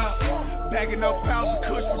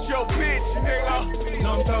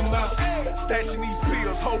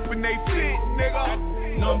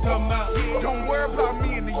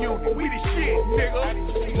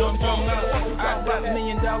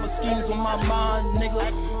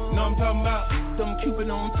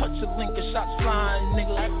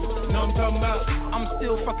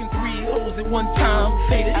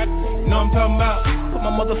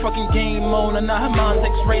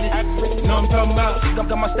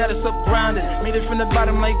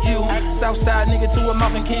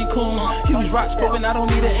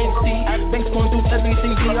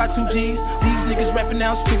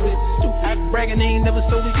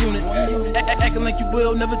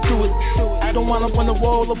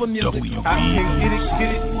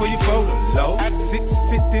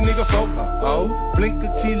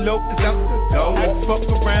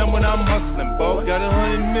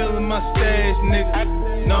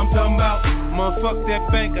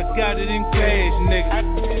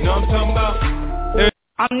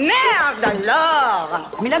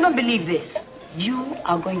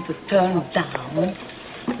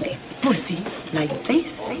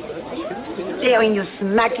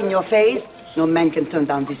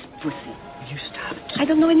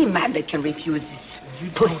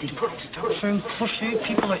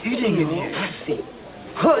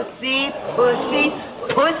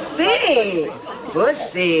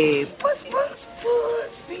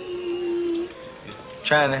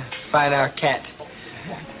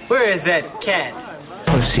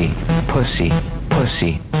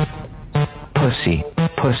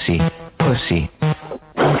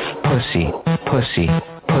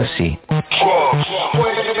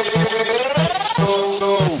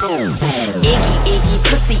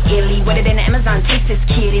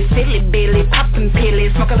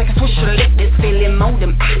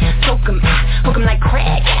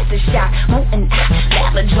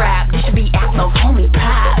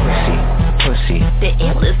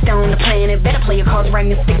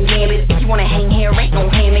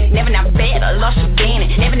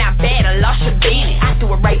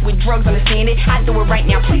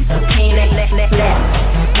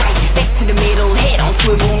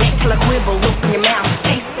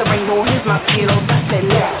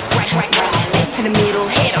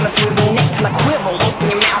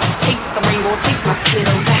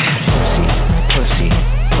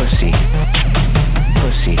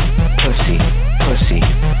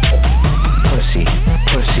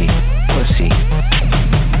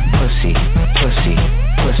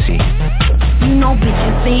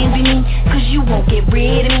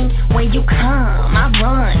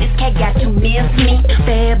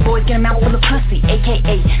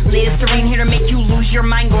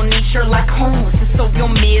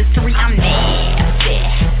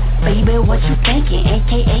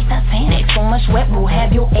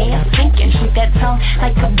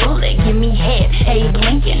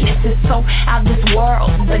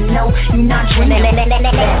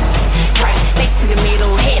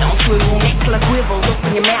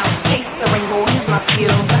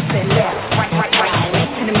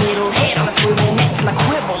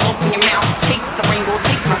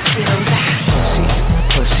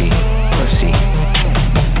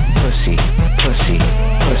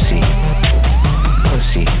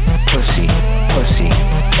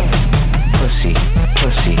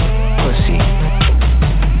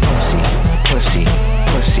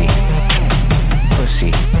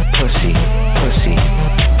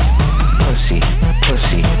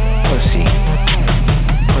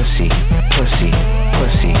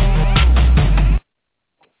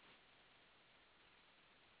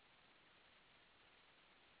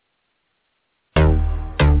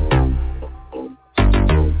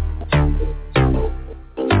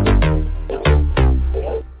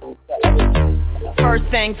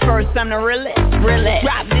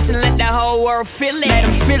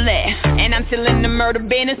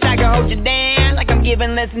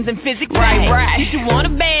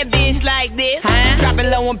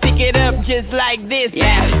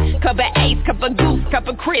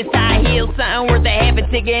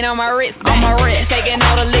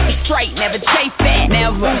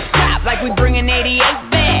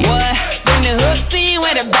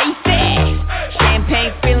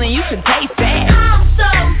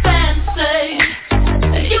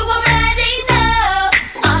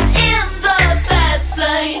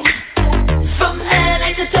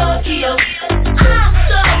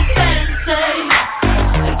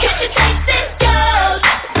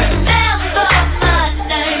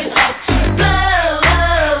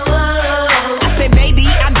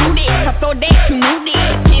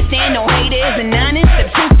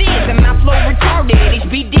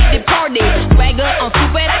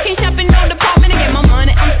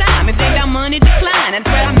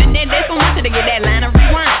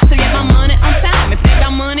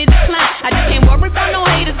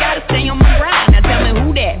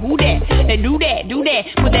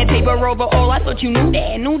 overall, I thought you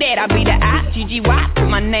knew that I be the I-G-G-Y, put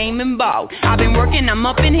my name in bold. I've been working, I'm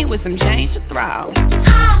up in here with some change to throw.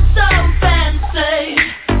 I'm so fancy,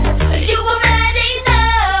 you already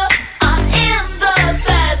know I'm in the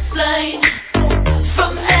fast lane,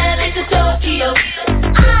 from LA to Tokyo.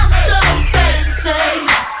 I'm so fancy,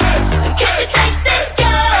 can you take this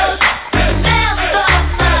girl? Remember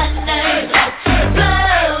my name,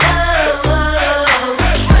 blow,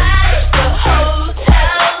 trash the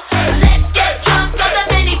hotel, let's get drunk on the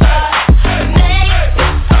minibar, make the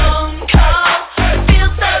phone call, feel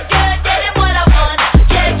so good, getting what I want,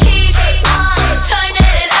 yeah, keep on turning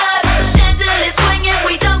it up, chandelier swinging,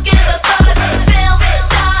 we don't give a fuck, film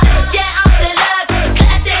star, yeah, I'm the luck,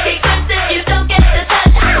 classic exclusive, you don't get the touch.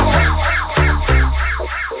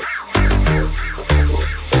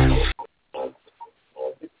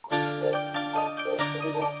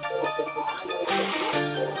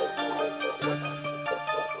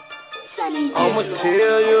 I'ma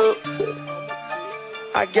tell you,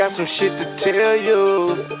 I got some shit to tell you.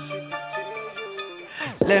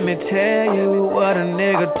 Let me tell you what a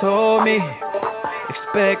nigga told me.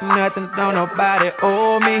 Expect nothing, don't nobody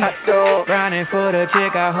owe me. Grinding for the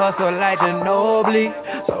chick, I hustle like Ginobili.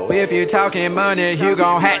 So if you talking money, you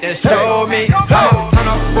gon' have to show me. I'ma turn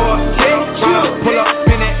up for a chick, pull up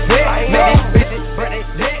in that dick, make these bitches burn they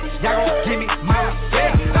dicks. Y'all gon' give me my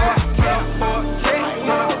respect. I'ma turn up for a chick,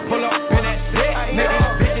 pull up in that dick, make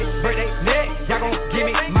these bitches burn they neck. Y'all gon' give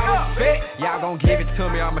me my respect. Y'all gon' give it to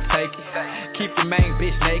me, I'ma take it. Keep the main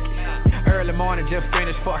bitch naked. Early morning, just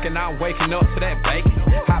finished fucking, I'm waking up to that bacon.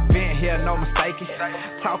 I been here, no mistaking.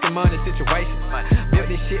 Talking money situation. Built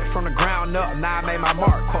this shit from the ground up, now I made my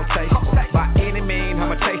mark, quotation. By any means,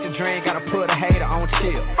 I'ma chase the dream, gotta put a hater on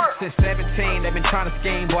chill. Since 17, they been trying to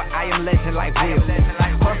scheme, boy, I am legend like Will.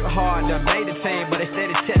 Hustle hard, done made the team, but they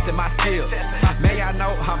steady testing my skills. Man, y'all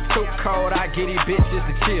know I'm too cold, I get these bitches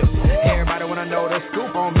to chill. Everybody wanna know the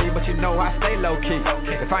scoop on me, but you know I stay low key.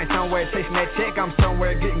 If I ain't somewhere chasing that check, I'm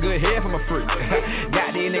somewhere getting good head from a freak.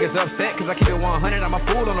 Got these niggas upset, cause I keep it 100, I'm a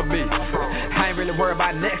fool on the beat. I ain't really worried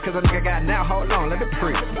about next, cause a nigga got now, hold on, let me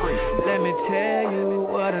preach. Let me tell you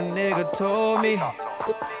what a nigga told me.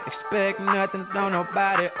 Expect nothing, don't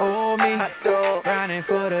nobody owe me. Grinding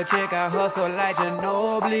for the chick, I hustle like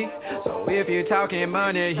Ginobili. So if you talking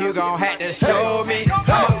money, you gon' have to show me.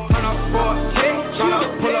 I'ma turn up for a chick,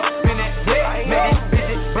 pull up in that dick, make these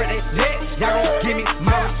bitches burn they necks. Y'all gon' give me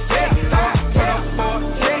my respect. I'ma turn up for a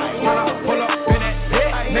chick, pull up in that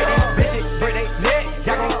dick, make these bitches burn they necks.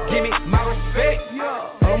 Y'all gon' give me my respect.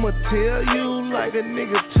 I'ma tell you like a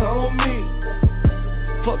nigga told me.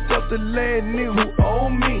 Fucked up the land nigga who owe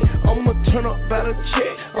me. I'ma turn up about a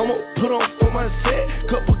check, I'ma put on for my set.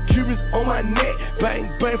 Couple Cubans on my neck, bang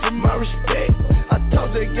bang for my respect. I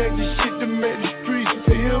talk that gangsta shit to make the streets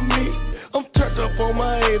feel me. I'm turned up on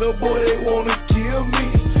my hater, boy, they wanna kill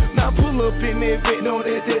me. Now pull up in that vet, know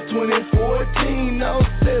that 2014. Now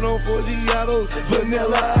set on for the autos,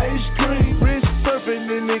 vanilla ice cream. Wrist surfing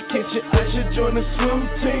in the kitchen, I should join the swim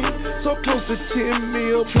team. So close to 10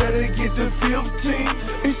 mil, try to get to 15.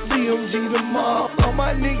 It's CMG tomorrow, all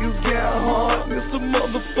my niggas got hard. It's a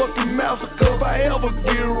motherfucking massacre if I ever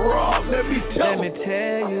get robbed. Let me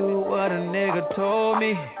tell you what a nigga told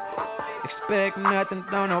me. Expect nothing,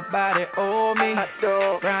 don't nobody owe me.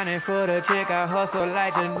 Grinding for the chick, I hustle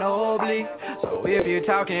like Ginobili. So if you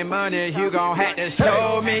talking money, you gon' have to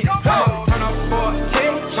show me. I'ma turn up for a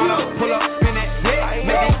chick, pull up in that dick,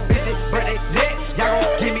 make these bitches burn they necks. Y'all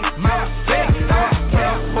gon' give me my respect. I'ma turn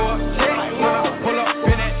up for a chick, pull up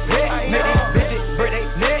in that dick, make these bitches burn they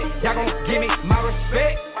necks. Y'all gon' give me my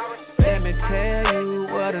respect. Let me tell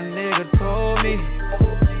you what a nigga told me.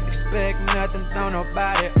 Expect nothing, don't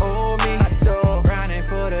nobody owe me. Grinding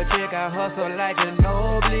for the chick, I hustle like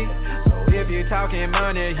Ginobili. So if you talking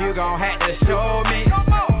money, you gon' have to show me.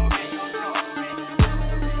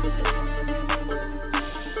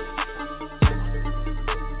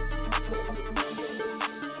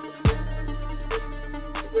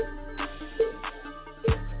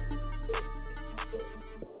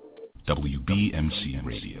 WBMC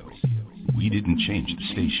Radio. We didn't change the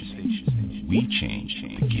station. We changed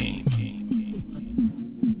the game.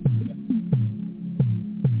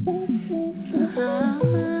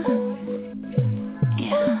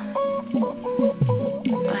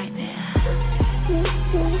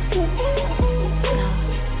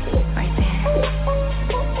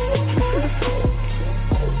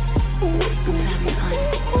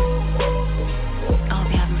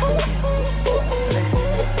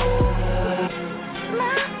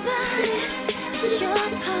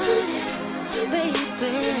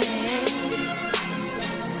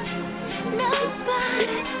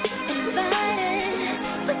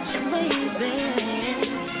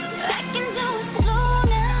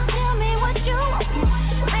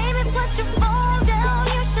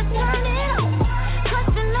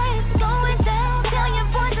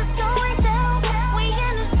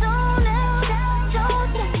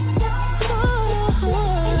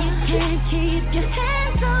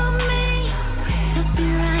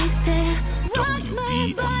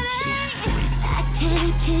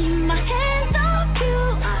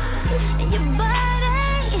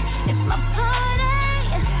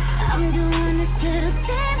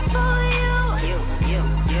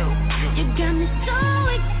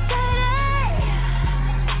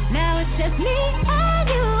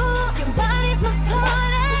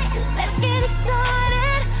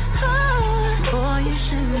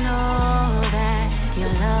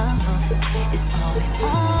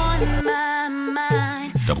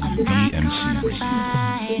 WBMC Radio.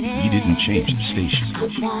 We didn't change the station.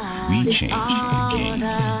 We changed the game.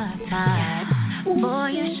 Boy,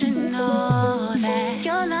 you should know that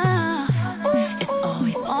your love is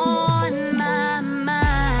always on my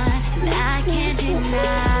mind, and I can't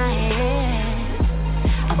deny it.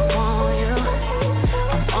 I'm on you,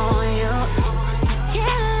 I'm on you. I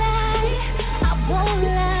can't lie, I won't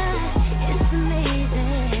lie. It's amazing.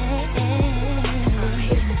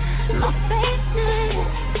 My faces,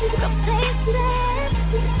 your places,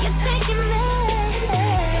 you're taking me.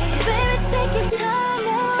 Baby, take your time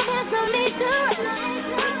now. There's no need to rush.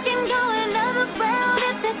 We can go another round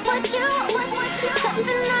if that's what you want. 'Cause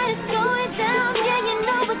tonight is going down. Yeah, you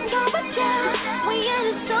know what's going down. We in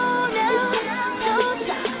it so now, so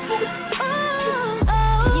down. Oh,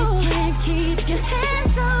 you can't keep your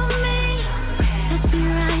hands on me. Just be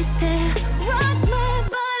right there, rock my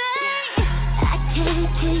body. I can't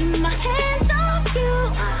keep my hands off you.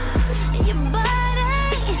 Your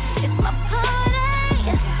body, it's my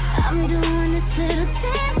party. I'm doing this little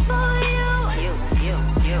dance for you.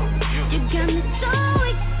 You got me so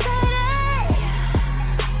excited.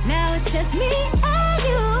 Now it's just me and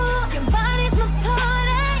you. Your body's my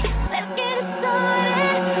party. Let's get it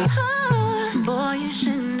started. Oh, boy, you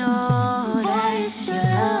should know that your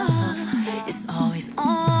love is always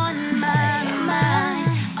on my mind.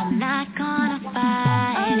 I'm not gonna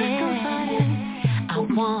fight it. I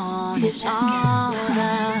want it all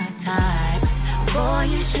the time. Boy,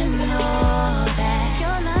 you should know that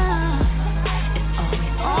your love is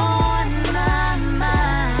always on my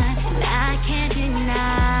mind, and I can't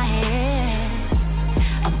deny it.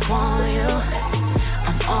 I'm on you,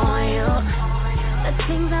 I'm on you. The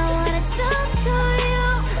things I wanna do to you.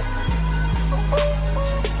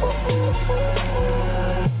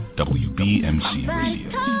 WBMC Radio.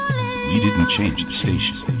 We didn't change the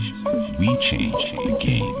station. We changed the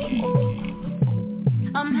game.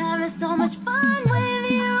 I'm having so much fun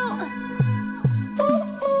with you.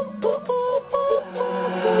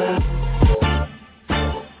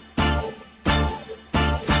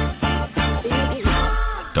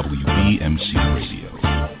 WBMC Radio.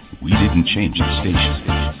 We didn't change the station.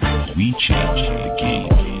 We changed the game.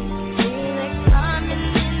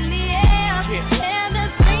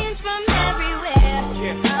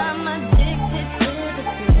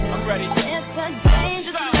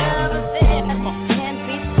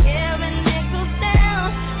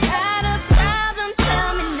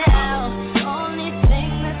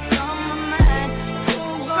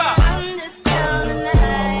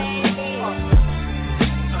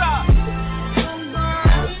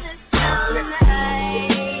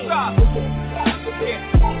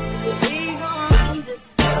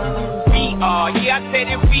 I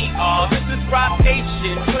said it we are. This is Rock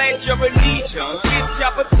Nation. Pledge your allegiance. Get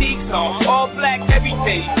your boutiques on. All black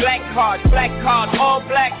everything. Black cards, all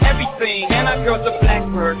black everything. And our girls are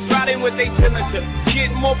blackbirds. Riding with they signature.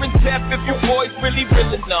 Get more in depth if you boys really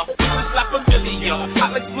real enough. This is like a million.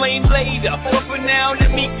 I'll explain later. But for now,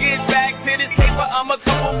 let me get back to this paper. I'm a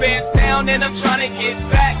couple bands down and I'm trying to get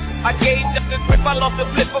back. I gave up the grip. I lost the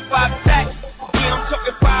flip for 5 stacks. I'm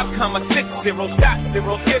talking 5,60, dot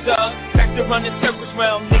 0, get up. Back to running circles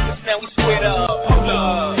round niggas, now we squared up. Hold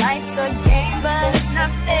up. Life's a game, but it's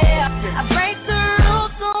not fair. I break the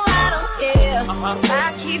rules, so I don't care.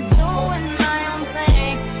 I keep doing my own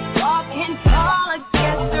thing. Walking tall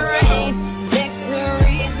against the rain.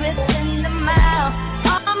 Victories within the mile.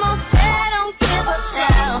 Almost there, don't give a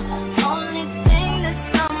damn. Only thing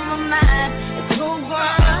that's on my mind is who's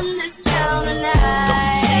gonna run this town tonight.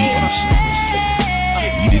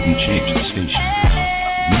 We didn't change the station.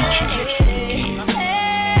 We changed the game.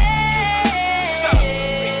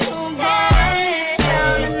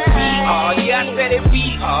 We are, yeah, I said it, we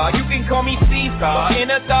are. You can call me Caesar, in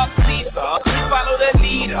a dark Caesar. We follow the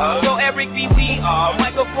leader, so Eric VCR.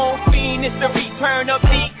 Microphone fiend, it's the return of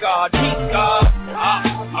D-God.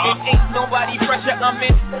 It ain't nobody fresher, I'm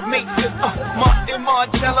in Matrix. Martin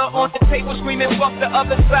Margiela on the table screaming, fuck the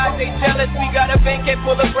other side, they jealous. We got a banquet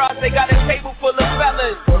full of bras, they got a table full of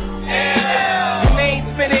fellas. Yeah. And they ain't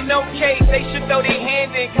spinning no cake, they should throw their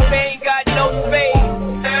hand in, cause they ain't got no space.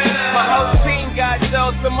 My whole team got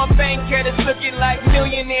those, so my bank head is looking like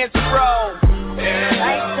millionaires, bro.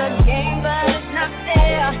 Life's a game, but it's not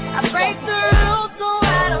fair. I break the rules, so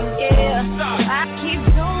I don't care. I keep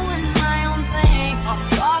doing my own thing.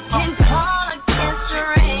 Walking tall against the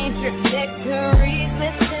rain. Victories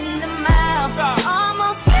within the mile.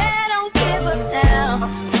 Almost there, don't give a damn.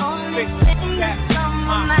 Only thing that's on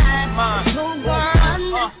my mind is who's gonna run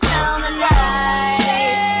this town tonight.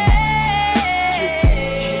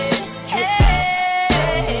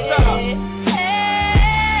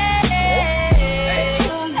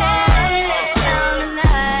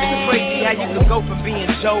 Joe for being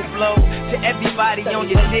Joe Blow. To everybody on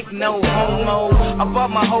your dick, no homo. I bought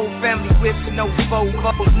my whole family whips, no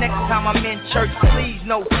Vovos. Next time I'm in church, please,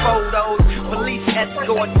 no photos. Police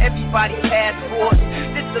escorts, everybody passports.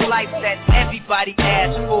 This the life that everybody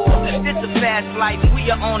asks for. This a fast life, we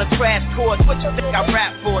are on a crash course. What you think I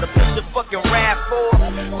rap for? To push the fucking rap for?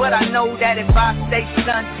 But I know that if I stay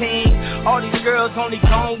stunting, all these girls only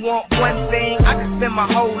gon' want one thing. I can spend my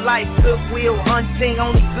whole life goodwill hunting.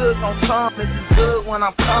 Only good gon' come, this is good when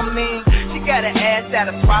I'm coming. She got an ass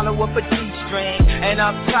that'll swallow up a G-string. And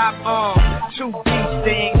up top, 2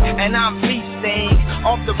 B-stings. And I'm feasting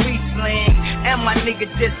off the re-sling. And my nigga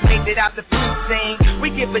just made it out the precinct. We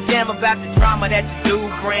give a damn about the drama that you do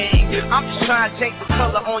bring. I'm just trying to change the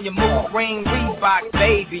color on your mood ring. Reebok,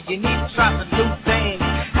 baby, you need to try some new things.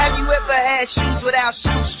 Have you ever had shoes without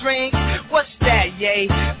shoestrings? What's that, yay?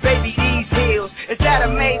 Baby, these heels. Is that a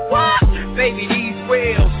made what? Baby, these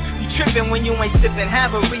wheels. You tripping when you ain't sipping,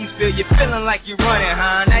 have a refill. You're feeling like you're running,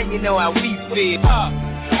 huh? Now you know how we feel.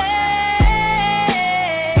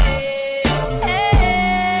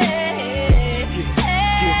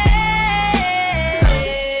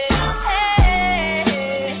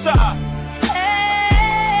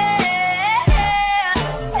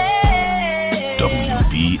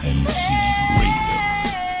 WBMC Radio.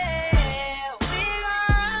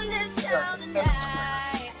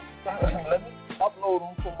 Let me upload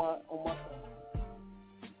them on my phone.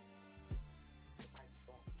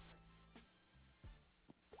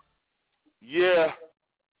 Yeah,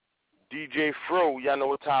 DJ Fro, y'all know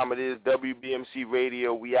what time it is. WBMC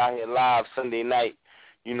Radio. We out here live Sunday night.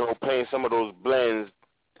 You know, playing some of those blends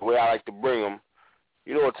the way I like to bring them.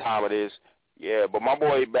 You know what time it is. Yeah, but my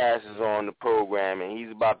boy Bass is on the program, and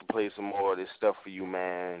he's about to play some more of this stuff for you,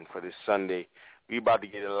 man, for this Sunday. We about to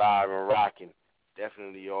get it live and rocking,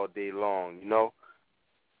 definitely all day long, you know.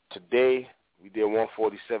 Today, we did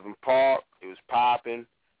 147 Park. It was popping.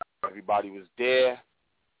 Everybody was there,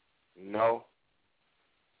 you know.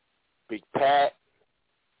 Big Pat,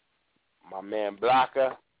 my man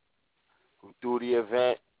Blocker, who threw the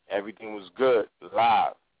event. Everything was good,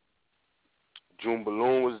 live. June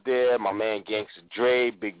Balloon was there, my man Gangsta Dre,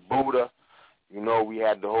 Big Buddha. You know, we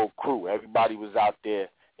had the whole crew. Everybody was out there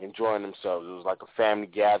enjoying themselves. It was like a family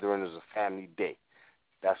gathering. It was a family day.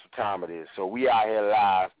 That's what time it is. So we out here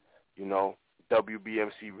live, you know,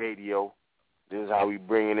 WBMC Radio. This is how we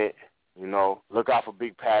bringing it, you know. Look out for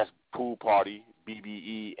Big Pass Pool Party,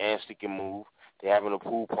 BBE, and Stick and Move. They're having a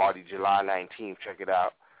pool party July 19th. Check it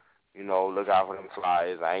out. You know, look out for them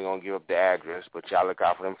flyers. I ain't going to give up the address, but y'all look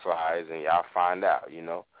out for them flyers and y'all find out, you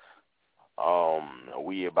know.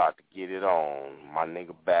 We about to get it on. My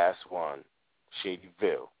nigga Bass One,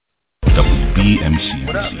 Shadyville. WBMC.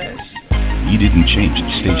 What up, man? We didn't change the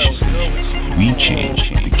station. We changed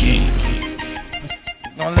the game.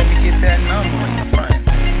 Don't let me get that number in the front.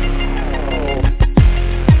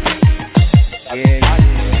 Yeah.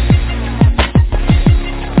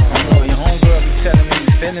 I know your homegirl be telling me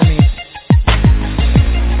you feeling me.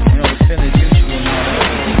 You know the feeling mutual and all that.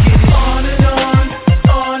 We can get it on and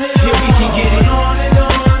on and yeah, we can get it on and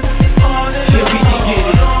on and yeah, we can get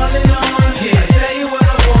it on and on. Yeah, tell you what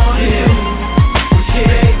I want to do.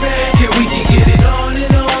 Yeah, we can get it on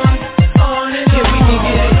and on and yeah, we can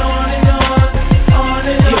get it on and on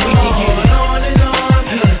and yeah, we can get it on and on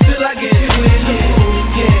until I get it with you.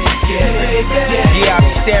 Yeah, I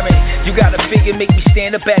be staring. You got a figure, make me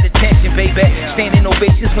stand up at attention, baby. Standing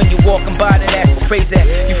ovations when you walking by, that's crazy.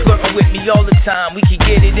 You flirting with me all the time, we can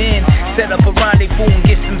get it in. Set up a rendezvous and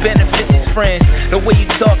get some benefits as friends. The way you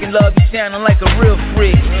talking, love, you sounding like a real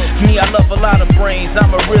freak. Me, I love a lot of brains,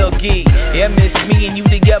 I'm a real geek. Yeah, miss me and you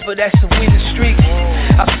together, that's a winning streak.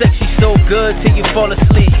 Our sex you so good till you fall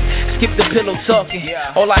asleep. Skip the pillow talking,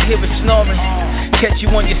 all I hear is snoring. Catch you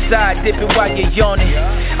on your side, dipping while you're yawning.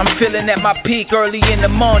 I'm feeling at my peak early in the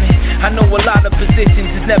morning. I know a lot of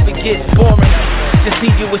positions, it never gets boring. Just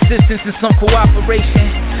need your assistance and some cooperation,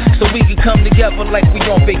 so we can come together like we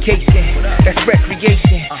on vacation. That's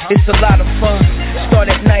recreation, it's a lot of fun. Start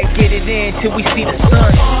at night, get it in till we see the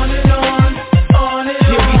sun. On and on and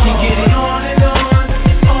yeah, we can get it on and on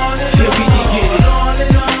and yeah, we can get it on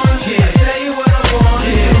and on. Yeah, tell you what I want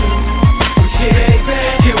to do.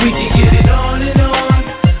 Yeah, we can get it on and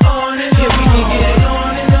on and yeah, we can get it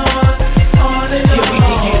on and on and yeah, we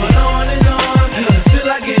can get it on and on until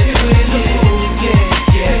I get it with you.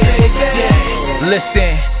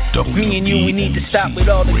 Listen, me and you, we need to stop with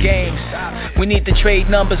all the games. We need to trade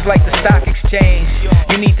numbers like the stock exchange.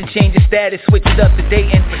 You need to change your status, switch it up to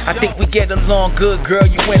dating. I think we get along good, girl,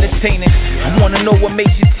 you entertaining. I wanna know what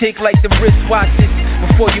makes you tick like the wristwatches.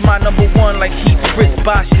 Before you my number one like Heath's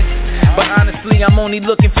wristwatches. But honestly, I'm only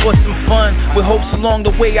looking for some fun. With hopes along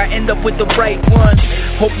the way I end up with the right one.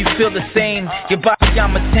 Hope you feel the same, your body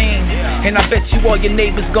I'm a tame. And I bet you all your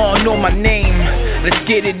neighbors gon' know my name. Let's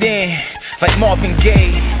get it in, like Marvin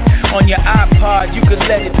Gaye. On your iPod, you could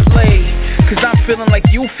let it play. Cause I'm feeling like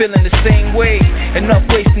you feeling the same way. Enough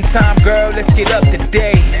wasting time, girl, let's get up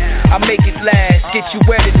today. I'll make it last, get you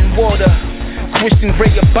wetter than water. Twist and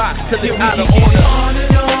gray your box till it's out of order. On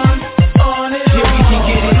and on and here we can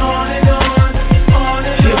get it. On and on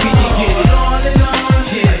and here we can get it. On and on,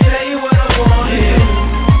 yeah. Tell you what I want, yeah.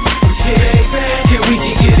 Here we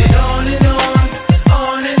can get it. On and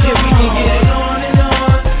on and here we can get it. On and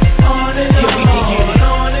on and here we can get it.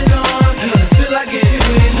 On and on, till I get it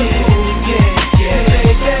with you, yeah.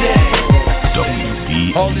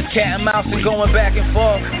 All this cat and mouse and going back and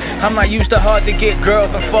forth. I'm not used to hard to get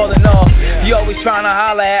girls, I'm falling off. You always trying to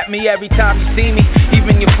holler at me every time you see me.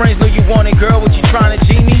 Even your friends know you want it, girl, what you trying to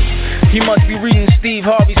G me? You must be reading Steve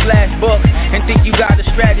Harvey's last book and think you got a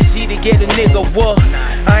strategy to get a nigga whooped.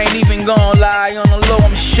 I ain't even gonna lie, on the low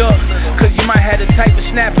I'm shook. Cause you might have the type of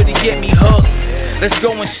snapper to get me hooked. Let's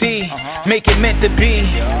go and see, make it meant to be.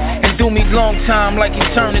 And do me long time like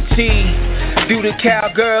eternity. Do the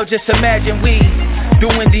cowgirl, just imagine we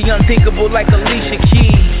doing the unthinkable like Alicia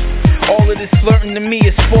Keys. All of this flirting to me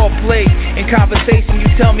is foreplay. In conversation you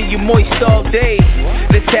tell me you moist all day.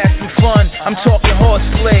 Let's have some fun, I'm talking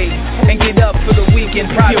horseplay. And get up for the weekend,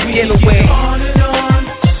 private getaway. On and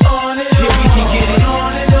on and here we can get it.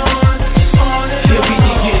 On and on and here we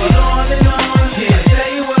can get it. On and on, yeah. Tell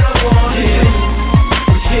you what I want, yeah.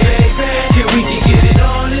 Here we can get it.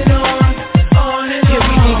 On and on and here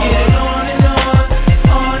we can get it. On and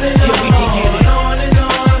on and here we can get it. On and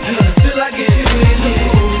on, till I get it with you.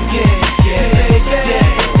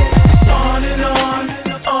 On and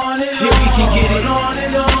on and here we can get it. On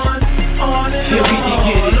and on and here we can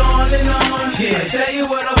get it. On and on, yeah. Tell you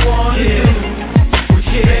what I want, yeah.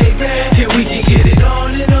 Here we can get it.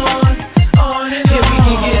 On and on and here we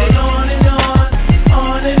can get it. On and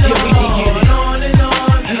on and here we can get it. On and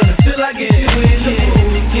on, till I get it with you.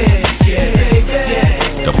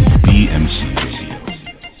 WBMC Radio.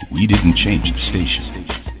 We didn't change the station.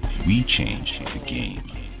 We changed the game.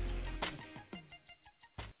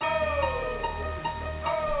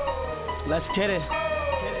 Let's get it.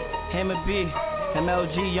 Hammer B,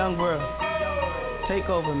 MLG, Young World. Take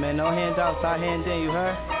over, man. No handouts, I hand in, you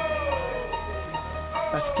heard?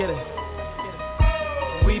 Let's get it.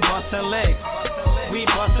 We bustin' legs. We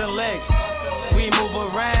bustin' legs. We move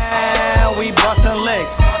around. We bustin'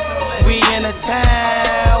 legs. We in the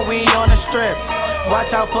town. We on the strip.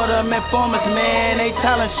 Watch out for them informers, man. They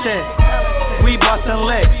tellin' shit. We bustin'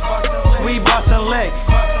 legs. We bustin' legs.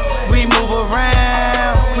 We move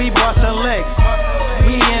around, we bustin' legs.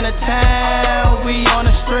 We in the town, we on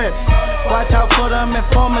the strip. Watch out for them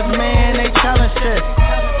informers, man, they tellin' shit.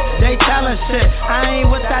 They tellin' shit, I ain't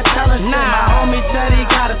with that tellin' shit. My homie said he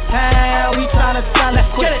got a town, we tryna sell it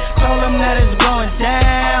quick. Told him that it's going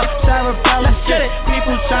down, Sarah Ballard shit.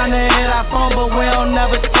 People tryna hit our phone, but we don't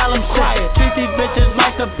never tell them shit. Treat these bitches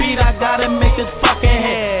like a beat, I gotta make his fucking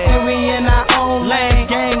head. And we in our own lane,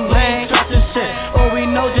 gang lane, structure shit. All we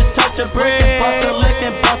know just touch a brick and bust a lick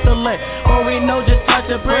and bust a lick. All we know just touch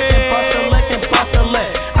a brick and bust a lick and bust a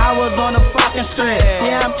lick. I was on the fucking street,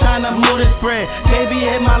 yeah, I'm tryna move this bread. JB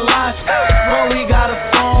hit my line, bro, we got a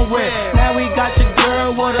phone with. Now we got your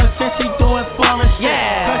girl with us since she doing foreign shit.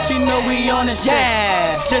 Cause she know we on this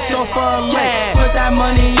shit. Just go for a lick. Put that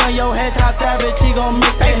money on your head, how savage, he gon'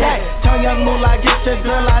 make it hit. Tell young Moolah, get your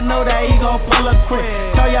girl, I know that he gon' pull her quick.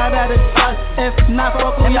 Tell y'all that it's us, if not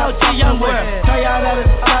fuck who y'all fucking with. Tell y'all that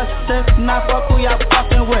it's us, if not fuck who y'all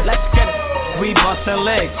fucking with. Let's get it. We bustin'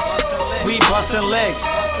 legs. We bustin' legs.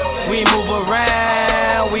 We move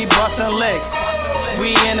around, we bustin' legs.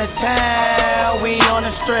 We in the town, we on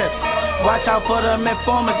the strip. Watch out for them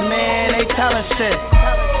informers, man, they tellin' shit.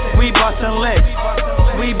 We bustin' legs,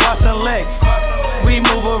 we bustin' legs. We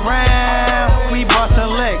move around, we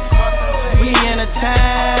bustin' legs. We in the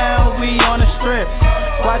town, we on the strip.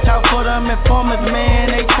 Watch out for them informers,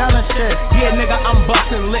 man, they tellin' shit. Yeah, nigga, I'm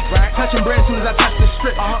bustin' lick, right? Touching bread as soon as I touch the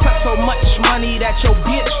strip. Touch so much money that your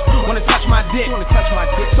bitch wanna touch my dick.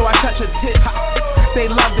 So I touch her tit. They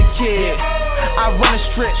love the kid. I run a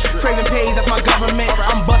strip, craving pays, that's my government.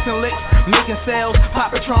 I'm bustin' licks, making sales.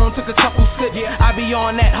 Pop Patron, took a couple sips. I be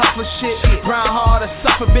on that hustler shit. Grind hard or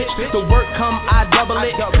suffer, bitch. The work come, I double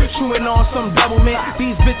it. Chewing on some double mint.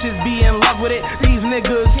 These bitches be in love with it. These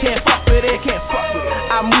niggas can't fuck with it.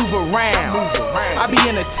 I move around. I be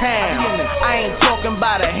in the town. I ain't talking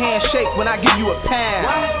about a handshake when I give you a pound.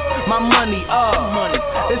 My money up,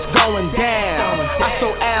 it's going down. I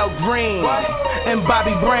saw Al Green and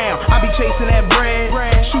Bobby Brown. I be chasing that bread,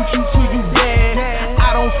 shoot you till you dead.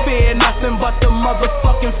 I don't fear nothing but the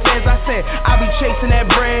motherfucking feds. I said I be chasing that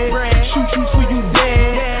bread, shoot you till you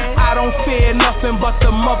dead. I don't fear nothing but the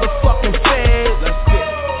motherfucking feds.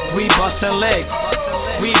 We bustin' legs,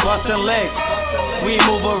 we bustin' legs. We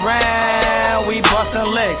move around, we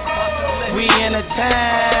bustin' legs. We in the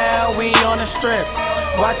town, we on the strip.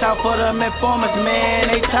 Watch out for them informers, man,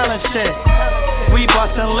 they tellin' shit. We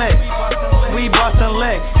bustin' legs, we bustin'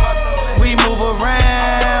 legs. We move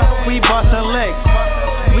around, we bustin' legs.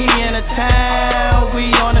 We in the town,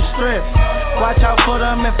 we on the strip. Watch out for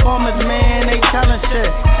them informers, man, they tellin'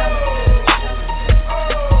 shit.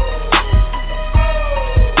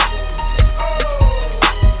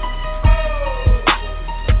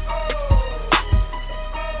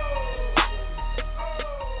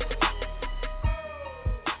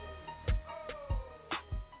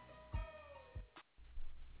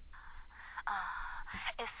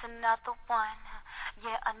 Another one,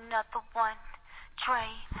 yeah, another one. Dre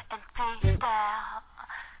and freestyle,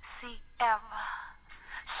 Sierra,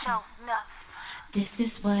 show enough. This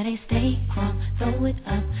is where they stay from, throw it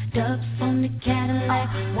up, dubs on the Cadillac,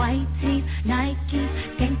 white teeth,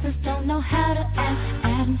 Nikes, gangsters don't know how to act,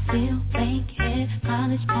 Adamsville, Bankhead,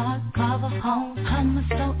 College Park, Carver Home, Hummer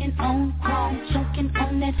floating on chrome, choking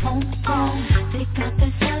on that homegrown, they got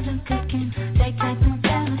that southern cooking, they got them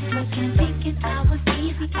fellas looking, thinking I was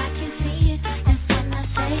easy, I can see it, that's when I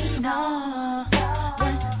say no,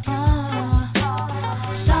 what's wrong,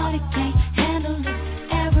 shawty can't handle it,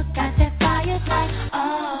 ever got that fire like,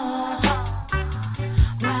 oh,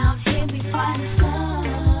 round here we fight slow,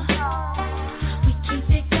 we keep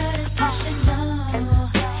it good as you should know,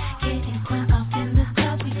 getting crunk off in the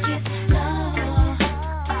club we get low,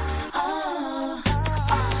 oh,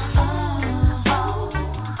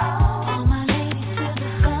 all my ladies to the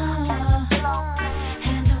floor,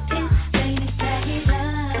 handle it, ladies bag it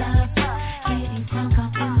up, getting crunk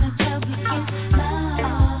off in the club we get low,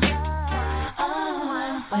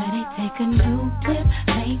 where they take a new whip,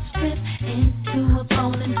 paint strip into a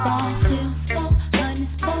bowling ball, still so money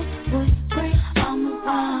spoke, wood grain on the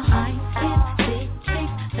wall, ice skip, big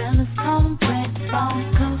chicks, fellas call them red bone,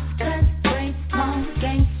 coasters, great long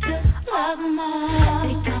gangsters, love them all,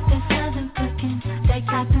 they got that southern cooking, they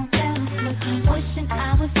got them fellas looking, wishing I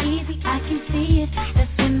was easy, I can see it,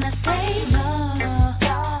 that's when I say no,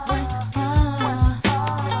 what's wrong,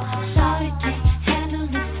 shawty can't handle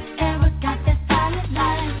it, ever got that fire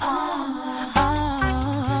like, oh,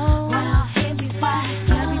 well, here we fight,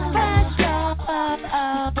 yeah, we fight,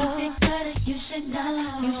 oh, keep it good, you should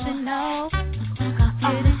know,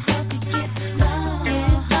 get it, hope you get low,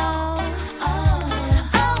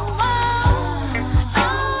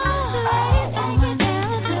 all my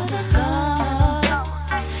ladies to the floor,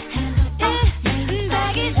 handle it, baby,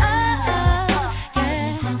 bag it up,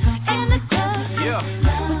 yeah, in the club, we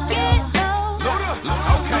get low,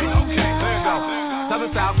 Okay, there you go.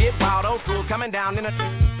 Southern South, get wild, old school, coming down in a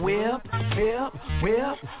whip,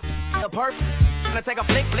 the perk. Gonna take a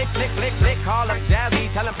flick, call up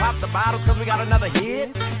Jazzy, tell him pop the bottles, cause we got another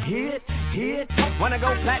hit. Wanna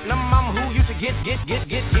go platinum, I'm who you should get.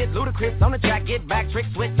 Ludacris on the track, get back, trick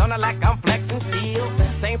switch on the lack, I'm flexing steel.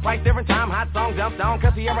 Same price, different time, hot song jumped on,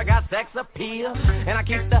 cause he ever got sex appeal. And I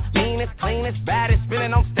keep the meanest, cleanest, baddest,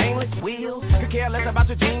 spinning on stainless wheels. Could care less about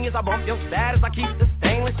your genius, I bump your status, I keep the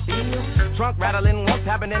stainless steel. Trunk rattling, what's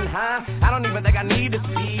happening high, I don't even think I need the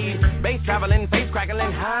speed. Bass traveling, face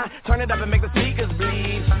crackling high, turn it up and make the speakers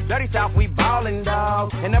bleed. Dirty South, we ballin',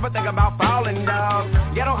 dog, and never think about falling, dog.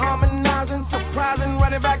 Ghetto harmonizing, surprising,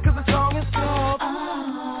 running back cause the song is called,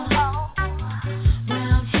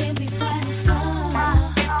 round here we fight slow,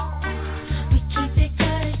 we keep it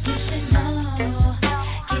good, you should know,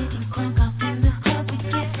 getting crunk off in the club we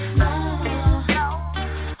get low,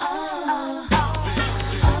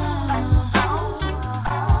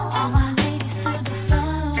 all my ladies to the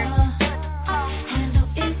floor, handle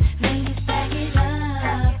it, ladies bag it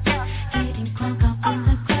up, getting crunk off in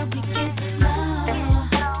the club we get low,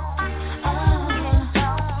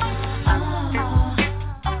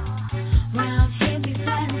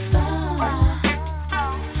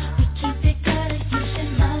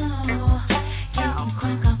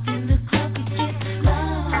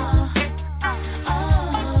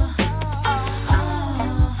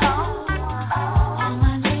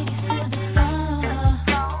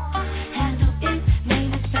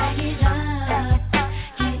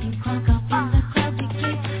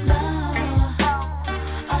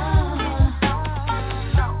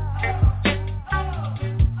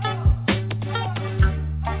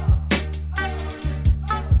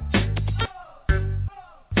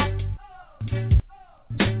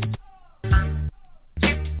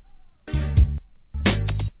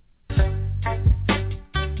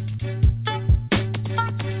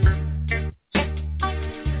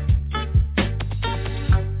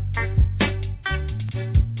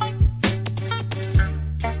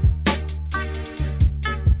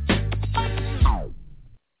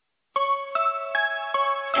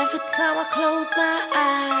 time I close my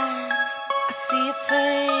eyes, I see your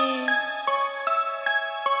face.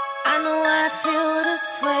 I know I feel this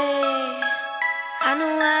way. I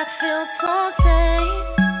know I feel so safe.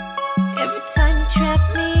 Every time you trap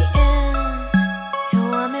me in your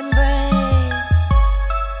warm embrace.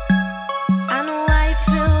 I know why you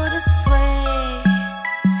feel this way.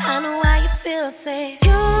 I know why you feel safe.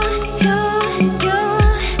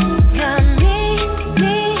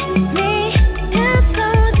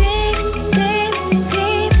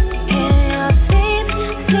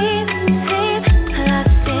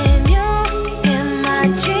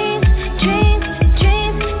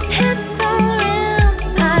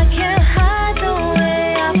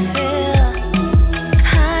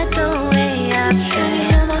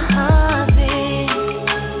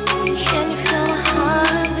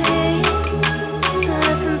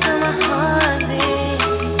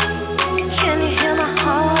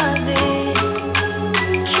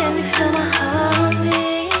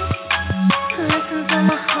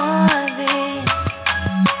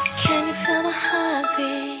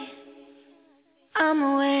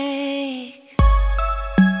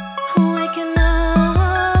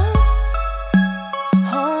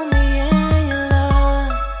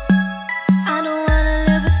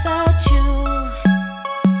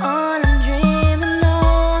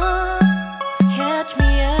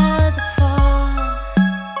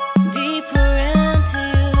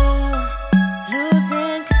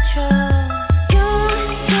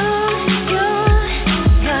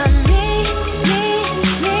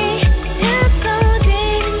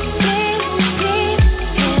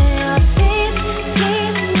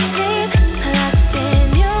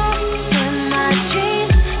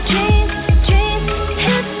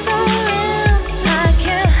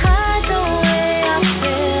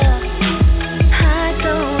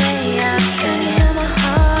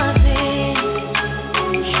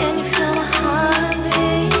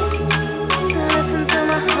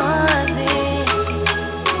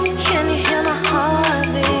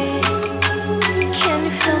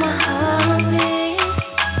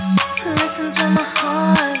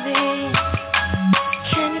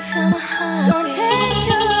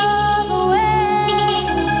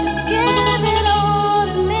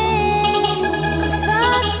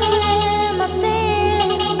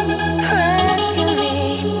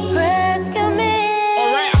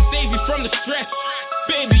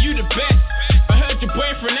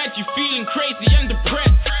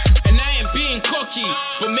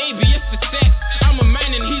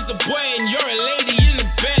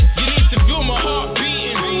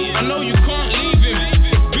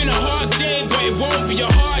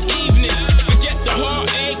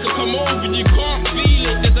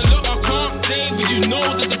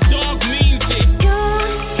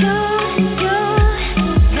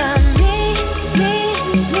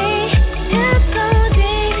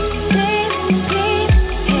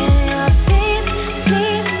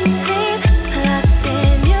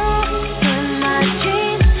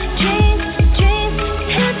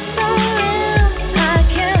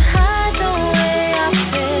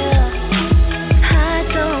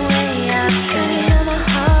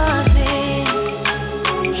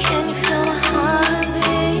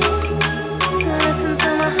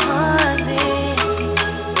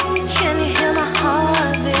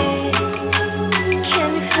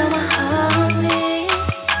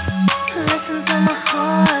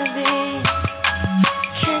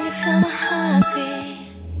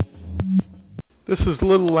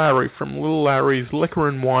 Little Larry from Little Larry's Liquor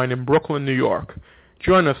and Wine in Brooklyn, New York.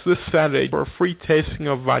 Join us this Saturday for a free tasting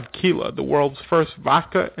of Vodkila, the world's first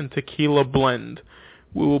vodka and tequila blend.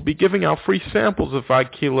 We will be giving out free samples of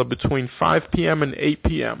Vodkila between 5 p.m. and 8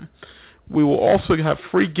 p.m. We will also have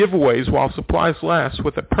free giveaways while supplies last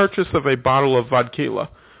with the purchase of a bottle of Vodkila.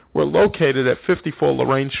 We're located at 54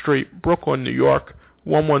 Lorraine Street, Brooklyn, New York,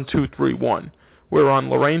 11231. We're on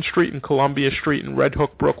Lorraine Street and Columbia Street in Red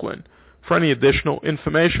Hook, Brooklyn. For any additional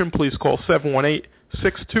information, please call 718-624-0200.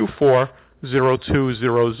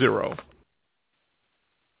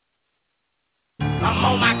 I'm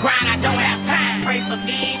on my grind, I don't have time. Pray for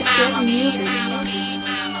me, mama.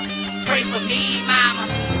 Pray for me, mama.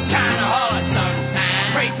 Kinda hard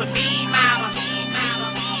sometimes. Pray for me, mama.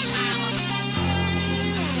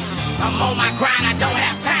 I'm on my grind, I don't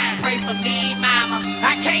have time. Pray for me, mama.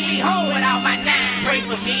 I can't leave home without my nine. Pray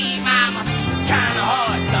for me, mama. Kinda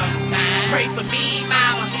hard sometimes. Pray for me,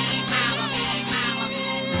 mama.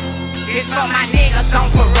 It's for my niggas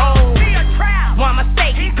on parole. One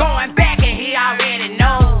mistake, he's going back and he already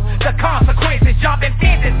knows the consequences. Jumping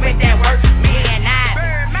fences with that work. Me and I,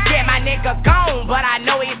 yeah, my nigga gone, but I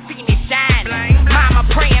know he see me shine. Mama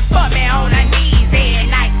praying for me on her knees every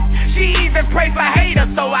night.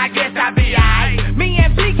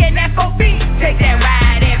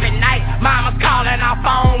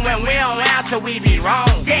 we be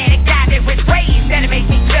wrong. Daddy got me with ways that'll make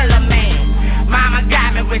me feel a man. Mama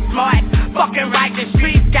got me with smart, fucking right, the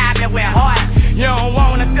streets got me with heart. You don't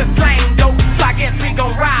want us to slang dope, so I guess we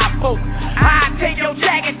gon' ride folks. I take your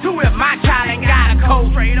jacket too if my child ain't got a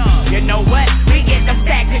coat. Straight up. You know what? We get them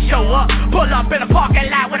stacks and show up. Pull up in a parking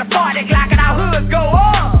lot with a 40 Glock and our hoods go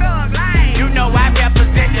up. You know I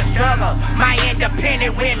represent the struggle. My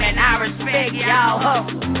independent women, I respect y'all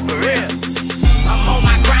hustle. For real. I'm on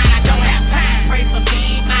my grind, I don't have time. Pray for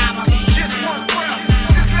me, mama. Just one breath.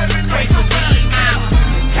 Just let me know. Pray for me, mama.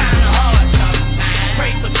 It's kinda hard sometimes.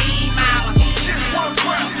 Pray for me, mama. Just one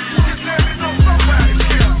breath. Just let me know somebody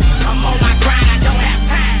here. I'm on my grind, I don't have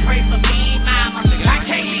time. Pray for me, mama. I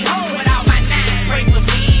can't be home without my nine. Pray for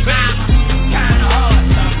me, mama. It's kinda hard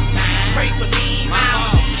sometimes. Pray for me,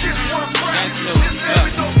 mama. Just one breath. Just let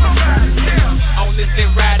me know somebody here. On this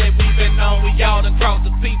ride that we've been on, we all done cross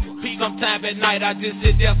the people. Sometime at night I just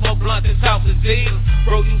sit there so blunt and talk to Jesus.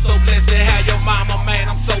 Bro, you so blessed to have your mama, man,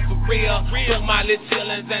 I'm so for real. Put my little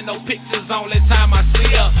chillins and no pictures only time I see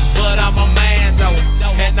her. But I'm a man though,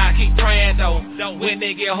 and I keep praying though. When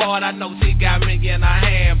they get hard I know she got me in her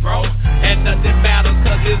hand, bro. And nothing matters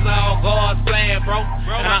cause it's all God's plan, bro.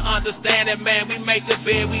 And I understand it, man, we make the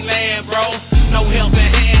bed, we land, bro. No helping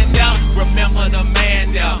hand out, remember the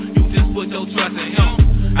man there. You just put your trust in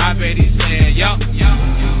him. I bet he's saying, yup.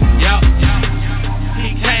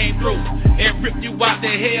 He came through and ripped you out the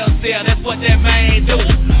hell cell. That's what that man do.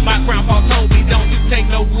 My grandpa told me, don't you take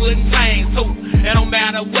no wooden chains too. And no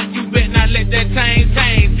matter what you bet, not let that chain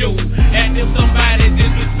change you. And if somebody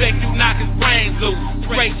disrespect you, knock his brains loose.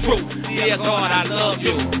 Straight through. Dear God, I love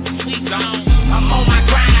you. Sweet gone. I'm on my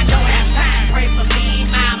grind, I don't have time. Pray for me,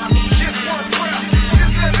 mama. Just one breath.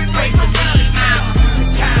 Just let me pray for me, mama.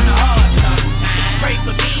 It's kinda hard sometimes. Pray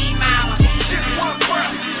for me, mama. Just one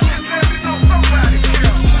breath. Just let me know somebody here.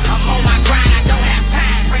 I'm on my grind, I don't have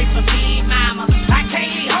time. Pray for me, mama. I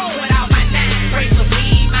can't be home without my nine. Pray for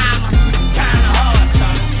me, mama. It's kinda hard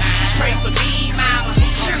sometimes. Pray for me, mama.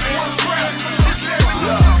 Just one breath. Just let me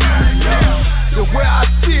know somebody here. The way I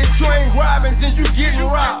see it, you ain't robbing, then you getting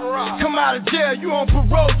robbed. Come out of jail, you on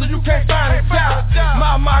parole, so you can't find a job.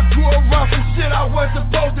 My grew around some shit I wasn't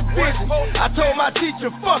supposed to visit. I told my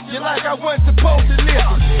teacher, fuck you, like I wasn't supposed to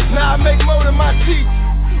listen. Now I make more than my teacher.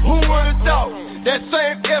 Who would've thought? That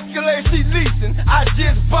same Escalade she leasing, I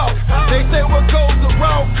just bought. They say what goes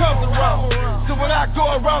around comes around. So when I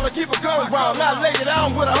go around, I keep a gun around. I lay it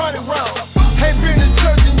down with 100 rounds. Ain't been in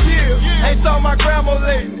church in years, ain't saw my grandma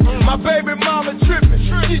lately. My baby mama tripping,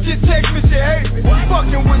 she just text me, she hate me.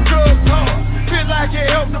 Fucking with drugs hard, feel like it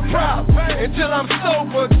helped the problem. Until I'm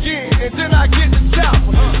sober again, and then I get the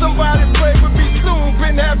chopper. Somebody pray for me soon,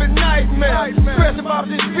 been having nightmares. Stress about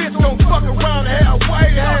this bitch, gon' fuck around and have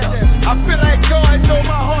white hair. I feel like God know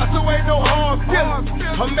my heart, so ain't no hard feeling.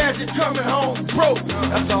 Imagine coming home broke,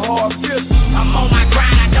 that's a hard feeling. I'm on my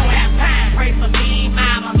grind, I don't have time. Pray for me,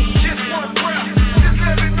 mama. Just one breath, just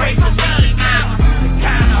let me pray for me, mama. It's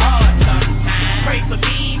kinda hard sometimes. Pray for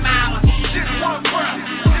me, mama. Just one breath,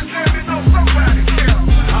 just let me know somebody here.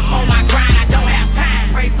 I'm on my grind, I don't have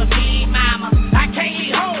time. Pray for me, mama. I can't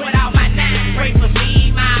be home without my nine. Pray for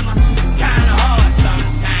me, mama. It's kinda hard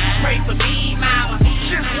sometimes. Pray for me, mama.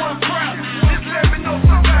 Just one breath, just let me know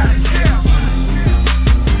somebody here.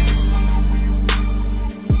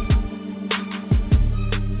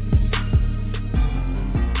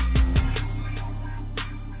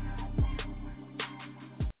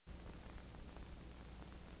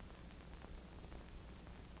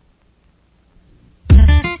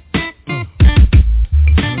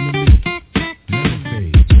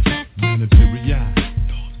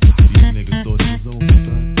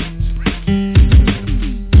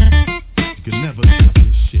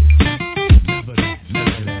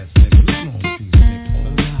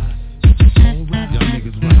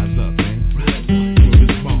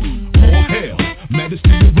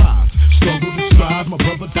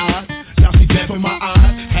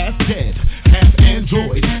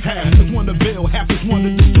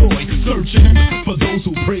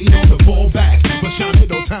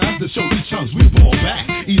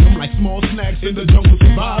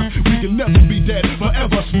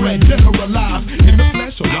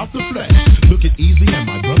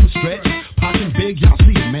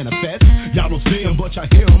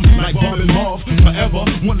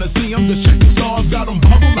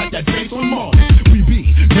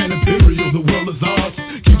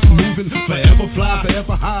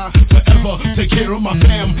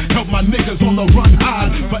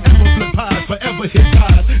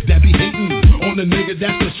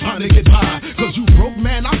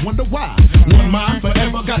 One mind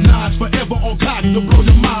forever got knives forever on cotton to blow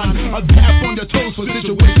your mind. Adapt on your toes for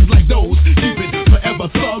situations like those. Keep it forever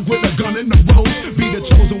thug with a gun in the road. Be the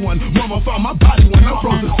chosen one, mama found my body when I'm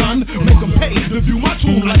frozen, son. Make them pay to view my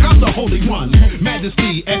tomb like I'm the holy one.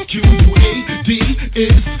 Majesty, S-Q-U-A-D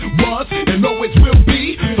is, was, and always will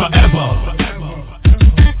be forever.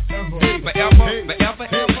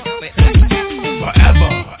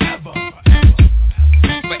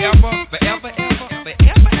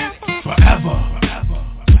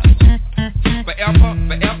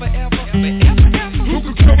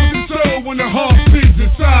 When the heart beats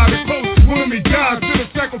inside, the close when me dies, till the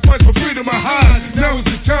sacrifice for freedom I hide. Now is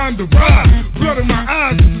the time to ride. Blood in my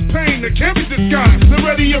eyes, this is pain that can't be disguised. They're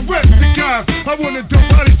ready to arrest the guys. I wanna do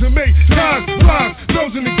bodies and make lives, lives.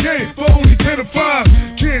 Those in the game for only 10 to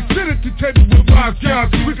 5. Can't sit at the table with wise guys.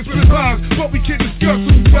 We can split lives, but we can't discuss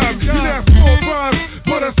suicide. You now small crimes,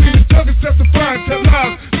 but I see the tuggers testify and tell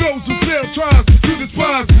lies. Those who fail tries to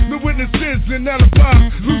despise the witnesses and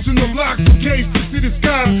alibis. Loosen the locks in case to see the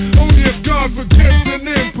skies. Only if God forgives and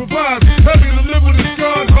improvises. Heavy to live with a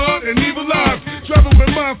scarred heart and evil eyes. Travel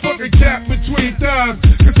with my fucking gap between thighs.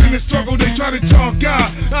 Cause in the struggle they try to talk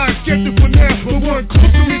God. I escaped it for now, but one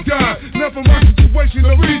close to me died. Now for my situation,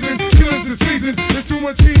 no reason. Killing's the season. There's too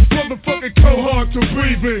much heat for the fucking cold heart to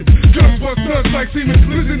breathe in. Guns bust nuts like semen.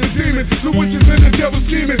 Listen to demons. The witches and the devil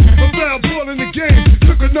scheming. A foul ball in the game.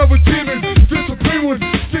 Took another demon. This supreme one.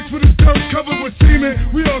 6 with his dirt covered with semen.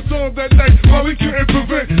 We all saw him that night while we couldn't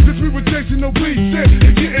prevent. This we were chasing no weed set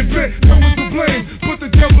and getting bent. No one's to blame, but the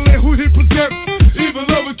devil and who he possessed. Evil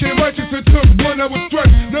overcame righteous and took one that was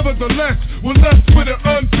stressed. Nevertheless, we're left with an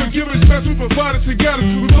unforgiving mess. We provided together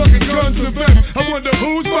with fucking guns and vests. I wonder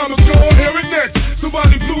whose mama gonna hear it next.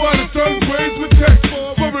 Somebody blew out his son's brains with text.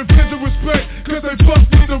 For revenge and respect, cause they fucked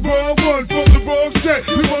with the wrong one from the wrong set.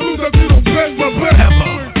 We won't lose up to the best, my best.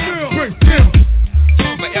 Bring them.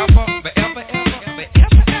 Forever.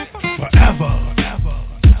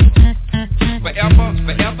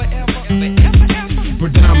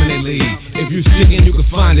 Predominantly, if you stickin', you can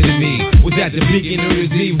find it in me. Was at the beginning of New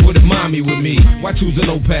Eve with a mommy with me. Why choose a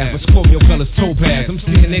low path? A Scorpio colors toe pass. I'm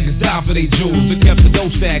seeing niggas die for they jewels. They kept the dough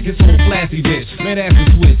stack, it's all classy bitch. Made after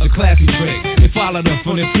switch, a classy trick. They followed up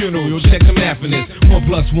from the funeral, you'll check the math in this. 1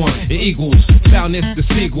 + 1, it equals. Found this the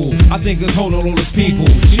sequel. I think it's hold on all those people.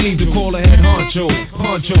 She needs to call her head honcho.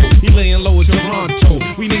 He laying low at Toronto.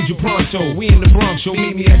 We need you pronto. We in the Bronx show,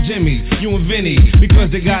 meet me at Jimmy's. You and Vinny, because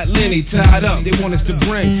they got Lenny tied up. They want us to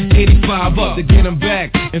bring 85 up to get them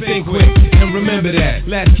back and think quick and remember that.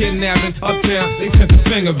 Last kidnapping uptown, they sent the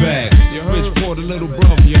finger back. Rich for the little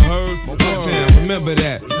brother, you heard? Uptown, remember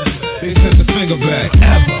that. They sent the finger back.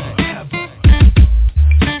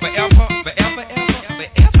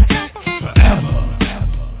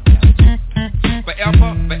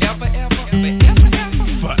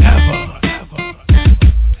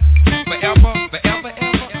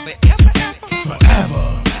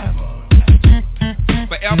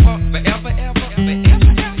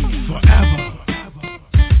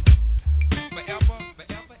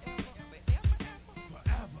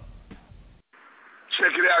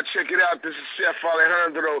 Check it out, this is Chef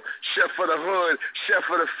Alejandro, chef for the hood, chef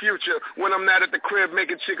for the future. When I'm not at the crib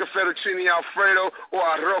making chicken fettuccine Alfredo or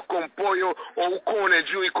arroz con pollo or con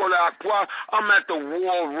y con agua, I'm at the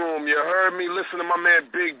war room, you heard me? Listen to my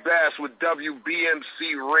man Big Bass with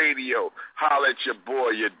WBMC Radio. Holla at your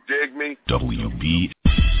boy, you dig me? WB.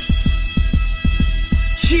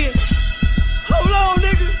 Shit. Hold on,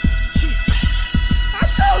 nigga. I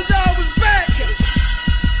told y'all I was back.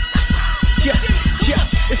 Yeah.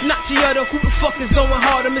 It's not Toyota, who the fuck is going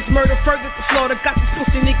harder? Miss Murder, Fergus, the slaughter. Got these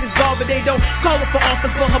pussy niggas ball, but they don't call her for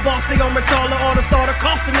office. But her boss, they on retaller, or the starter.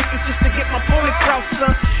 Costing niggas just to get my point across,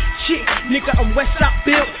 son. Shit, nigga, I'm West Side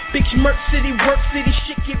built. Big Merc City, work city,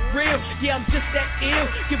 shit get real. Yeah, I'm just that ill.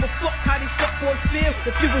 Give a fuck how these fuck boys feel.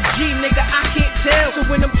 If you a G, nigga, I can't tell. So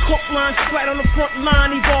when them cook lines spread on the front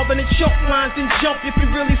line, evolving in choke lines, then jump if you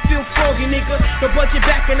really feel froggy, nigga. The budget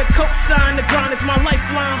back in the coke sign. The grind is my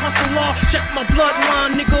lifeline. Hustle law, check my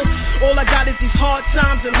bloodline, nigga. All I got is these hard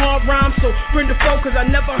times and hard rhymes. So bring the flow, cause I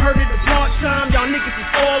never heard it a part time. Y'all niggas is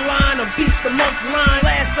all line, a beast amongst line.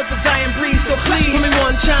 Last of the dying breed, so please give me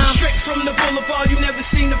one time. Straight from the boulevard, you never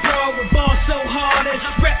seen the brawl with bars so hard and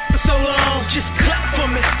rap for so long. Just clap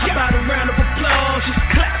for me, how about a round of applause? Just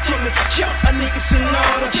clap for me, yo, a nigga's in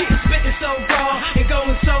order. Keep spitting so raw and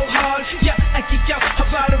going so hard. Yeah, I get y'all, how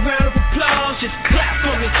about a round of applause? Just clap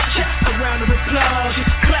for me, yeah, a round of applause.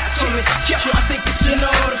 Just clap for me, yo, I think it's in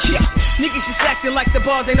order. Yeah, niggas just acting like the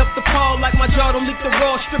bars ain't up to par. Like my jaw don't leak the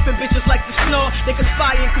raw, stripping bitches like the snore. They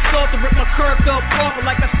conspire and consult to rip my curve up off. But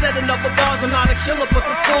like I said in other bars, I'm not a killer but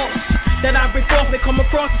the force. that I bring forth, they come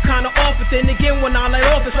across as kinda off. But then again, when I let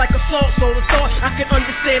off, it's like assault. So the thought, I can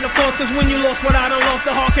understand the fault. Cause when you lost what I done lost,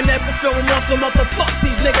 the heart can never feel remorse. So motherfuck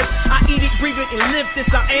these niggas. I eat it, breathe it, and live this.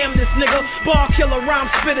 I am this nigga. Bar killer, rhyme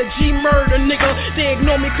spitter, G murder nigga. They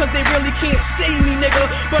ignore me cause they really can't see me nigga.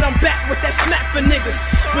 But I'm back with that smack for niggas.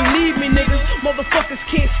 Believe me niggas, motherfuckers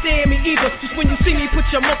can't stand me either. Just when you see me, put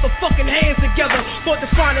your motherfucking hands together. For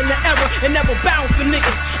defining the error and never bound for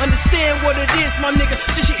niggas. Understand what it is, my nigga.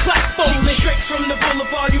 This shit clap for me. Straight from the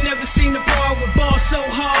boulevard, you never seen a bar with bars so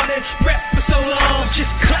hard and rap for so long.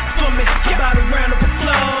 Just clap for me. How about a round of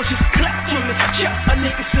applause? Just clap for me. Yeah, a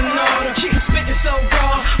nigga Sonata. She's spitting so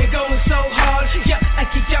raw and going so hard. Yeah, I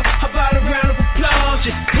get yo. How about a round of applause?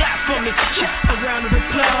 Just clap for me. Yeah, a round of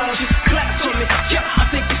applause. Just clap for me. Yeah, I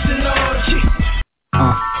think it's Sonata.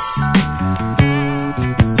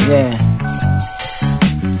 Yeah.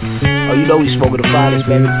 Oh, you know we spoke with the fathers,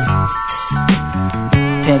 baby.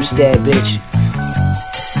 Pimp stab, bitch.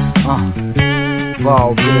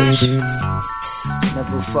 Ball, bitch.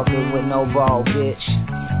 Never fucking with no ball, bitch. You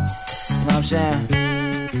know what I'm saying?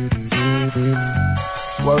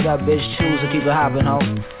 Word up, bitch. Choose to keep it hopping, ho.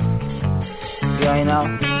 You ain't know?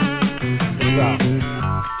 Let's go.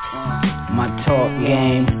 My talk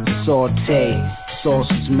game, saute.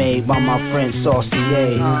 Sauces made by my friend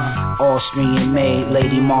Saucier. Austrian made,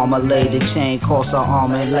 Lady Marmalade. The chain costs her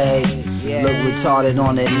arm and leg. Look retarded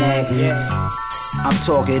on the neck. I'm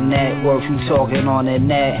talking that, work you talking on the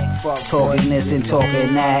net. Talking this and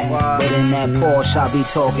talking that. But in that Porsche I be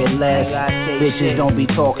talking less. Bitches don't be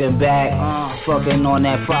talking back. Fucking on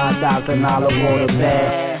that $5,000 water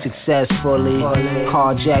bag. Successfully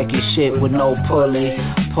carjack your shit with no pulley.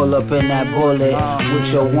 Pull up in that bullet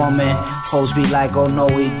with your woman. Hoes be like, oh no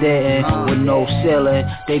he didn't. With no ceiling,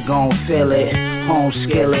 they gon' feel it. Home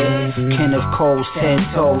skillet, Kenneth Cole's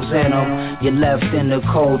 10 toes in them. You left in the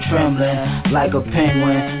cold trembling like a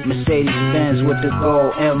penguin. Mercedes Benz with the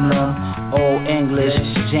gold emblem. Old English,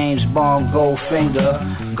 James Bond, gold finger.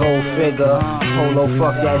 Gold figure, Polo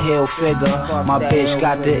fuck that hill figure. My bitch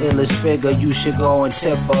got the illest figure. You should go and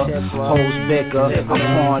tip her. Hoes bicker, I'm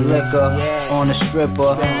pouring liquor on a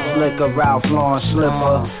stripper. Slicker, Ralph Lauren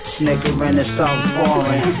slipper. Snickering is something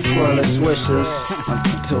foreign. Swirl of swishers. I'm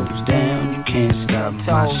 10 toes down, you can't stop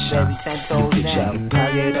my shot. You bitch out of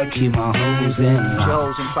pocket, I keep my hoes in line.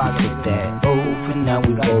 Took that open, now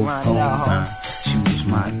we both gon' grind. She was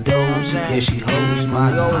my doze, yeah she holds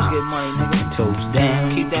my mind. 10 toes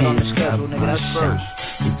down, keep that on the schedule, nigga, that's first.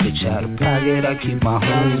 You bitch out of pocket, I keep my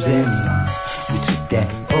hoes in line. We took that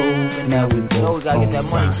open, now we both gon'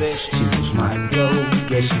 grind. She was my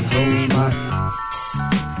doze, yeah she holds my mind.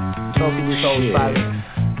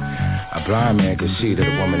 A blind man could see that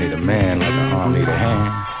a woman need a man like an arm need a hand.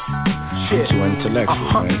 I'm too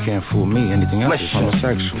intellectual, man. Can't fool me. Anything else is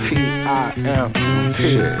homosexual. P.I.M.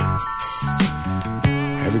 Shit.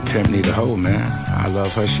 Every pimp need a hoe, man. I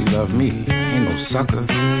love her, she love me. I ain't no sucker.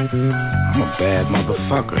 I'm a bad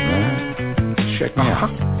motherfucker, man. Check me out.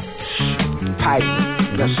 Pipe.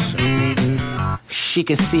 She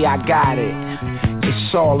can see I got it.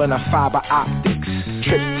 It's all in her fiber optics.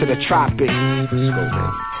 Trips to the tropics. Let's go,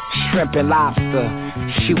 baby. Shrimp and lobster.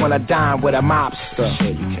 She wanna dine with a mobster.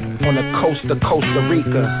 On the coast of Costa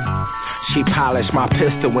Rica. She polished my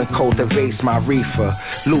pistol and cultivates my reefer.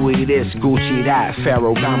 Louis this, Gucci that,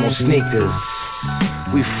 Ferragamo sneakers.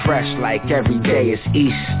 We fresh like every day is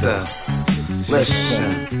Easter.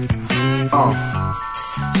 Listen,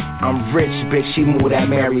 I'm rich, bitch, she moved that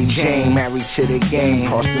Mary Jane. Married to the game,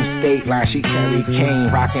 crossed the state line, she carried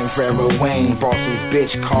cane. Rockin' Vera Wayne, boss's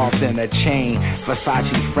bitch, carved in a chain.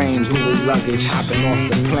 Versace frames, Louis luggage, hopping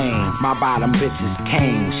off the plane. My bottom bitch is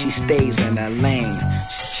Kane, she stays in her lane.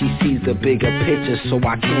 She sees the bigger picture, so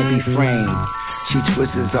I can't be framed. She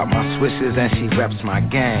twists up my swishes and she reps my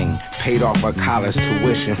gang. Paid off her college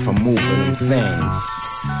tuition for moving them things.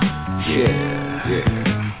 Yeah.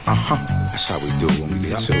 That's how we do it when we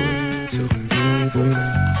get to it.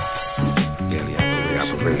 Daily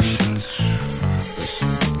operations.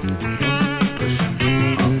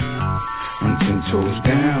 I'm 10 toes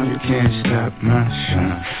down, you can't stop my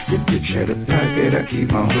shine. Your bitch had a pocket, I keep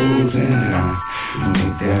my hoes in line. You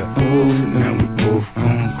make that oath, and now we both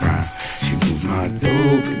gon' grind. She moves my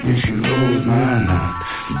dope, and then she rolls my nine.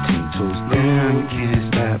 I'm 10 toes down, you can't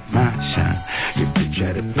stop my shine. Your bitch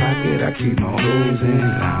had a pocket, I keep my hoes in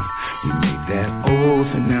line. We make that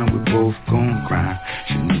oath, and now we both gon' grind.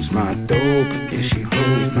 She moves my dope, and then she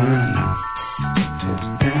holds my nine. 10 toes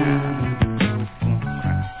down.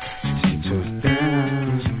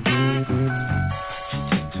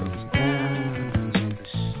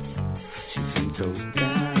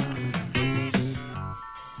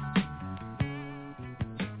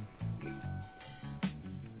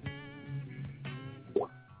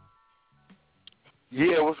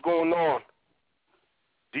 going on?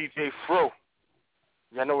 DJ Fro.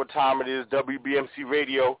 Y'all know what time it is, WBMC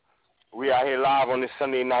Radio. We out here live on this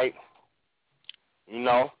Sunday night, you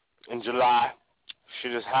know, in July.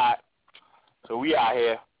 Shit is hot. So we out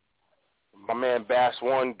here. My man Bass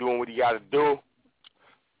One doing what he got to do.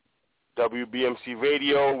 WBMC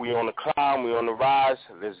Radio, we on the climb, we on the rise.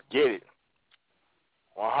 Let's get it.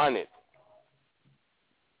 100.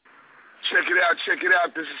 Check it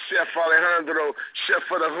out. This is Chef Alejandro, Chef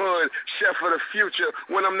of the Hood, Chef of the Future.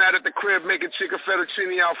 When I'm not at the crib making chicken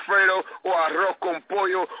fettuccine Alfredo or arroz con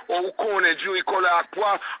pollo or ucone giui con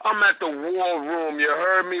l'acqua, I'm at the war room. You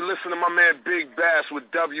heard me? Listen to my man Big Bass with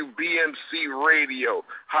WBMC Radio.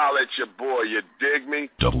 Holla at your boy, you dig me?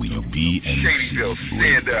 WBMC Shadyville,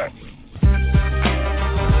 stand up.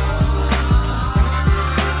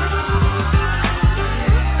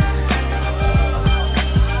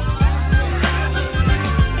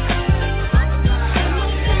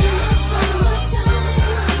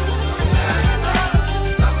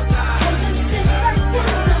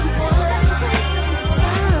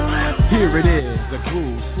 Here it is, the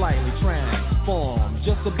groove slightly transformed.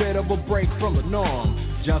 Just a bit of a break from the norm.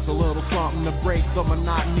 Just a little something to break the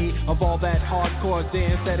monotony of all that hardcore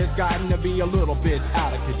dance that has gotten to be a little bit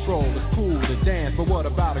out of control. It's cool to dance, but what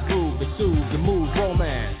about a groove that soothes and moves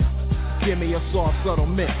romance? Give me a soft, subtle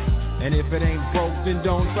mix, and if it ain't broke, then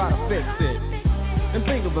don't try to fix it. And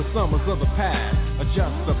think of the summers of the past.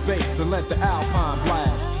 Adjust the bass and let the alpine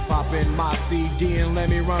blast. Pop in my CD and let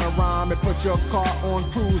me run a rhyme and put your car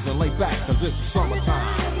on cruise and lay back, cause it's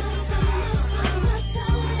summertime.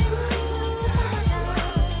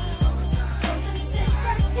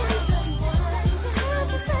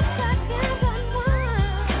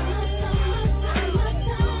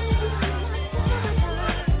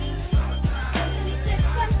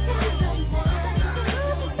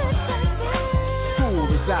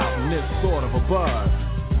 School is out and it's sort of a buzz.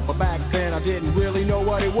 But back then I didn't really know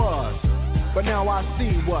what it was. But now I see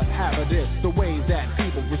what happened is the ways that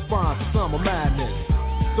people respond to summer madness.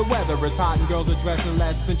 The weather is hot and girls are dressing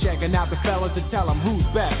less and checking out the fellas to tell them who's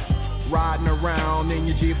best. Riding around in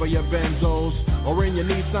your Jeep or your Benzos, or in your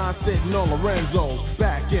Nissan sitting on Lorenzo's.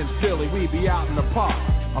 Back in Philly we be out in the park.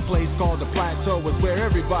 A place called the Plateau is where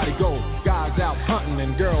everybody goes. Guys out hunting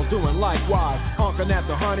and girls doing likewise. Honking at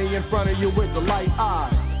the honey in front of you with the light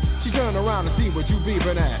eyes. She turn around and see what you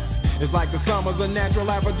beeping at. It's like the summer's a natural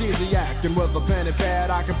aphrodisiac. And with a pen and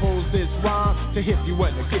pad I compose this rhyme to hit you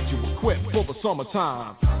and to get you equipped for the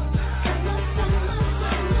summertime.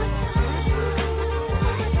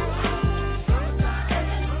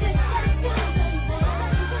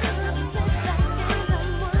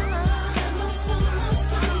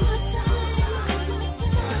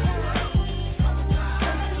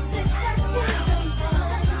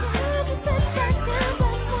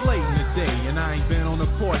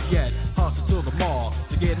 Yet, hustle to the mall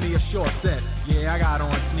to get me a short set. Yeah, I got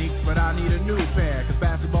on sneaks, but I need a new pair, cause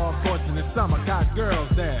basketball courts in the summer got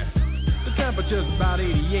girls there. The temperature's about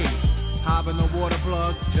 88. Hop in the water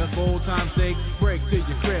plug, just for old time's sake. Break to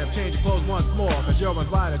your crib, change your clothes once more, cause you're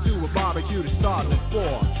invited to a barbecue to start at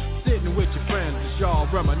 4. Sitting with your friends as y'all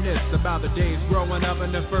reminisce about the days growing up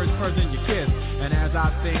and the first person you kissed. And as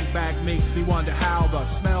I think back, makes me wonder how the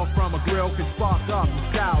smell from a grill can spark up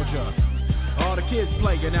nostalgia. All the kids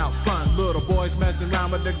playing out front, little boys messing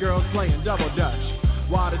around with the girls playing double dutch.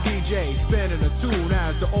 While the DJ spinning a tune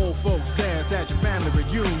as the old folks dance at your family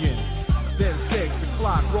reunion. Then 6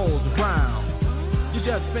 o'clock rolls around. You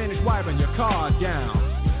just finished wiping your car down.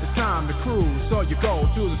 It's time to cruise, so you go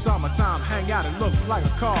to the summertime hangout. It looks like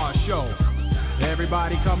a car show.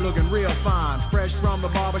 Everybody come looking real fine, fresh from the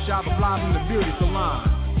barbershop or fly from the beauty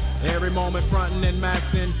salon. Every moment frontin' and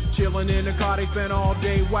maxin', chillin' in the car, they spend all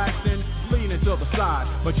day waxin', leaning to the side,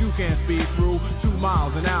 but you can't speed through 2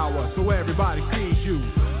 miles an hour, so everybody sees you.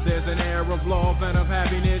 There's an air of love and of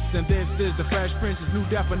happiness, and this is the Fresh Prince's new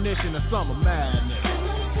definition of summer madness.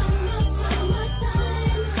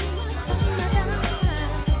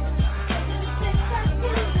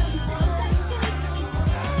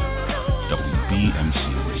 WBMC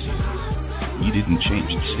Radio. We didn't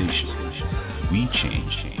change the station. We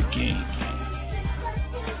changed the game.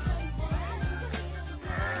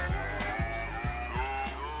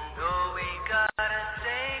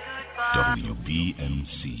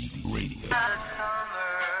 WBMC Radio.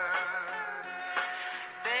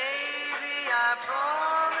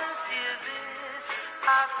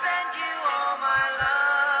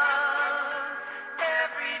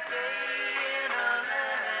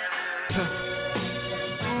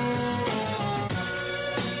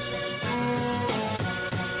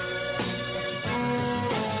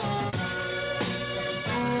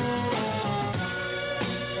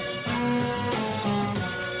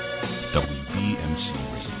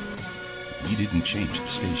 WBMC. We didn't change the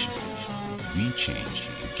station. We changed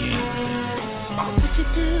the game. What would you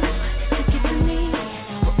do to get to me?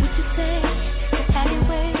 What would you say to have your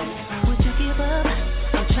way? Would you give up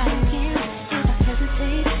or try again? If I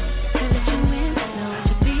hesitate to let you in, now would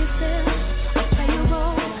you be yourself or play your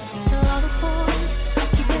role? Tell all the boys I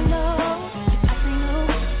keep it low. If I say no,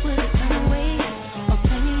 would you turn away or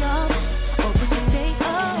play me off? Or would you say, oh,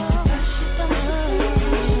 brush it off?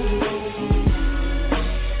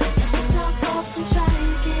 Dust yourself off and try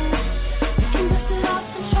again. You can dust it off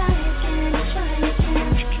and try again, try again.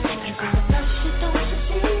 You gotta brush it, don't you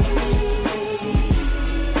see?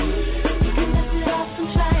 You can dust it off and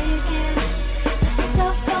try again. Dust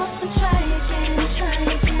yourself off and try again, try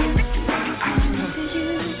again. This is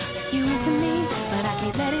you into me, but I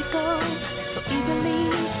can't let it go so easily.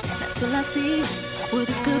 Not till I see what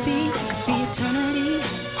it could be eternity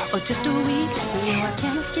or just a week. So I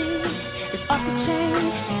can't escape. It's off the chain,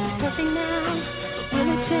 it's perfect now, but will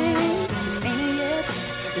it change? This ain't a yes,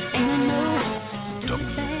 this ain't a no. Do the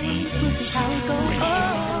same, we'll see how it goes.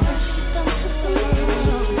 Oh, don't you see?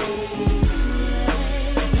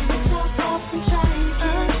 Yourself off and try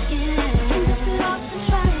again. Dust it off and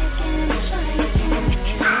try again, try again.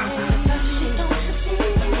 Don't you see?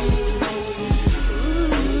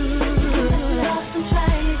 Dust it off and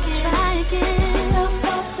try again, try again. Yourself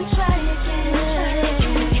off and try again,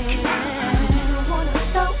 try again. I don't wanna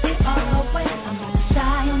throw it all away. I'm not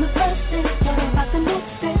shy on the first day. What about the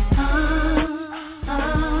next day?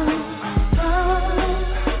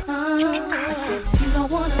 You don't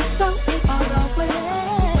wanna throw it all away.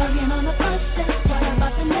 Working on the first day. What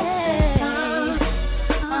about the next?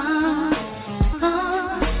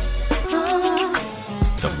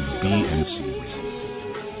 WBMC.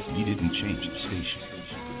 We didn't change the station.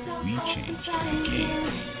 We changed the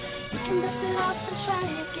game. You can dust it off and try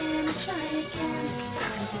again, try again.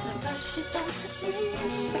 Cause it's a rush, you don't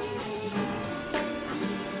succeed.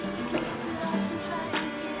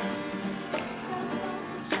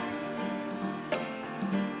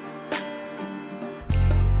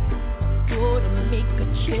 Gonna make a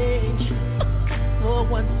change for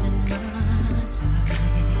once in my life.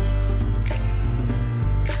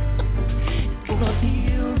 Gonna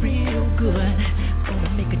feel real good. Gonna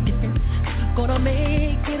make a difference. Gonna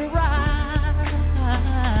make it right.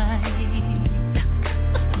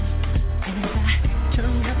 And as I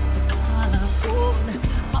turn up the collarbone,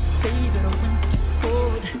 my favorite winter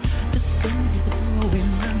coat, the sun is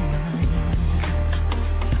blowing my mind.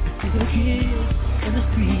 I see the hills in the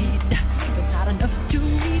street, but not enough to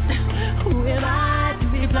eat. Who am I to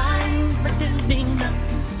be blind, pretending not to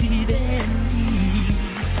see their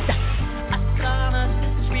needs? I saw a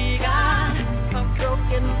disregard, a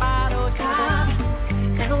broken bottle top,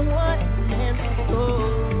 and what can go?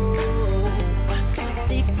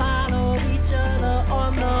 They follow each other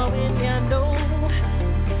on the wind, you know.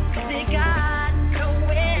 They got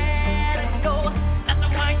nowhere to go. That's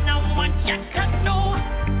why no one gets to know.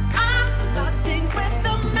 I'm starting with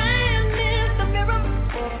the man in the mirror.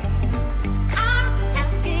 I'm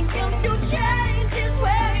asking him to change his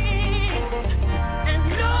ways. And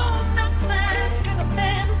no, nothing's gonna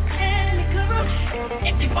bend any clearer.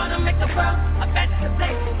 If you wanna make the world a better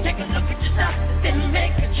place, take a look at yourself, then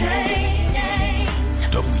make a change.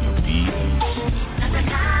 WBMC. Na na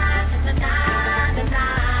na na na na na.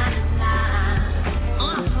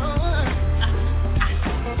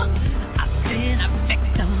 I've been a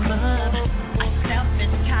victim of myself.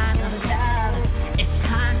 It's kind of love. It's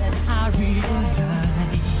time that I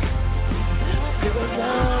realize you're a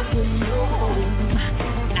love with no home,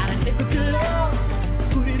 not a typical love.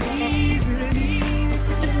 Could it be really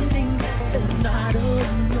pretending that it's not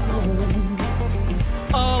unknown?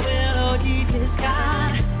 Oh well, oh Jesus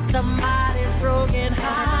God, somebody's broken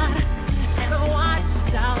heart, and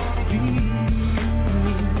watch out please.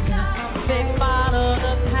 They follow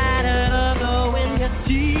the pattern of the wind, you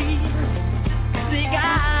see. They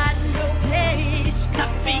got no place to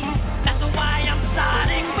be. That's why I'm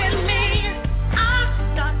starting with me. I'm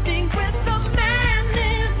starting with the man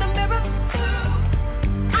in the mirror.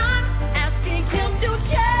 I'm asking him to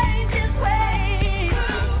change his ways.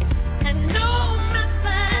 And no,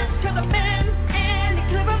 nothing's gonna bend any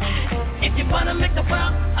clearer. If you wanna make the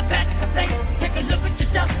world a better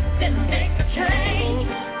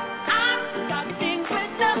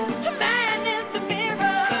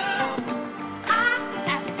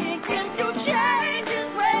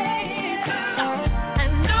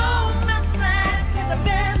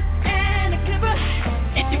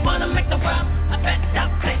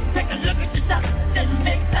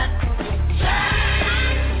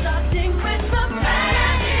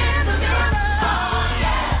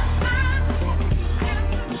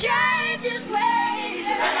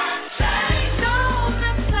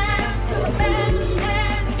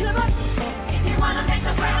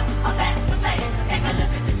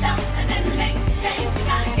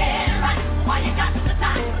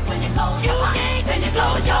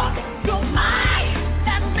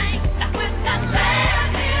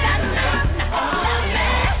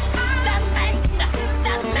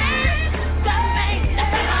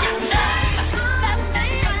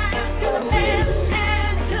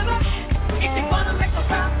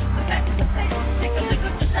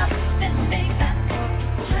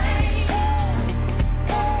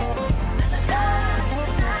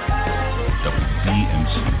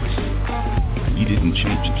We didn't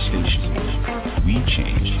change the station. We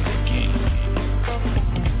changed the game.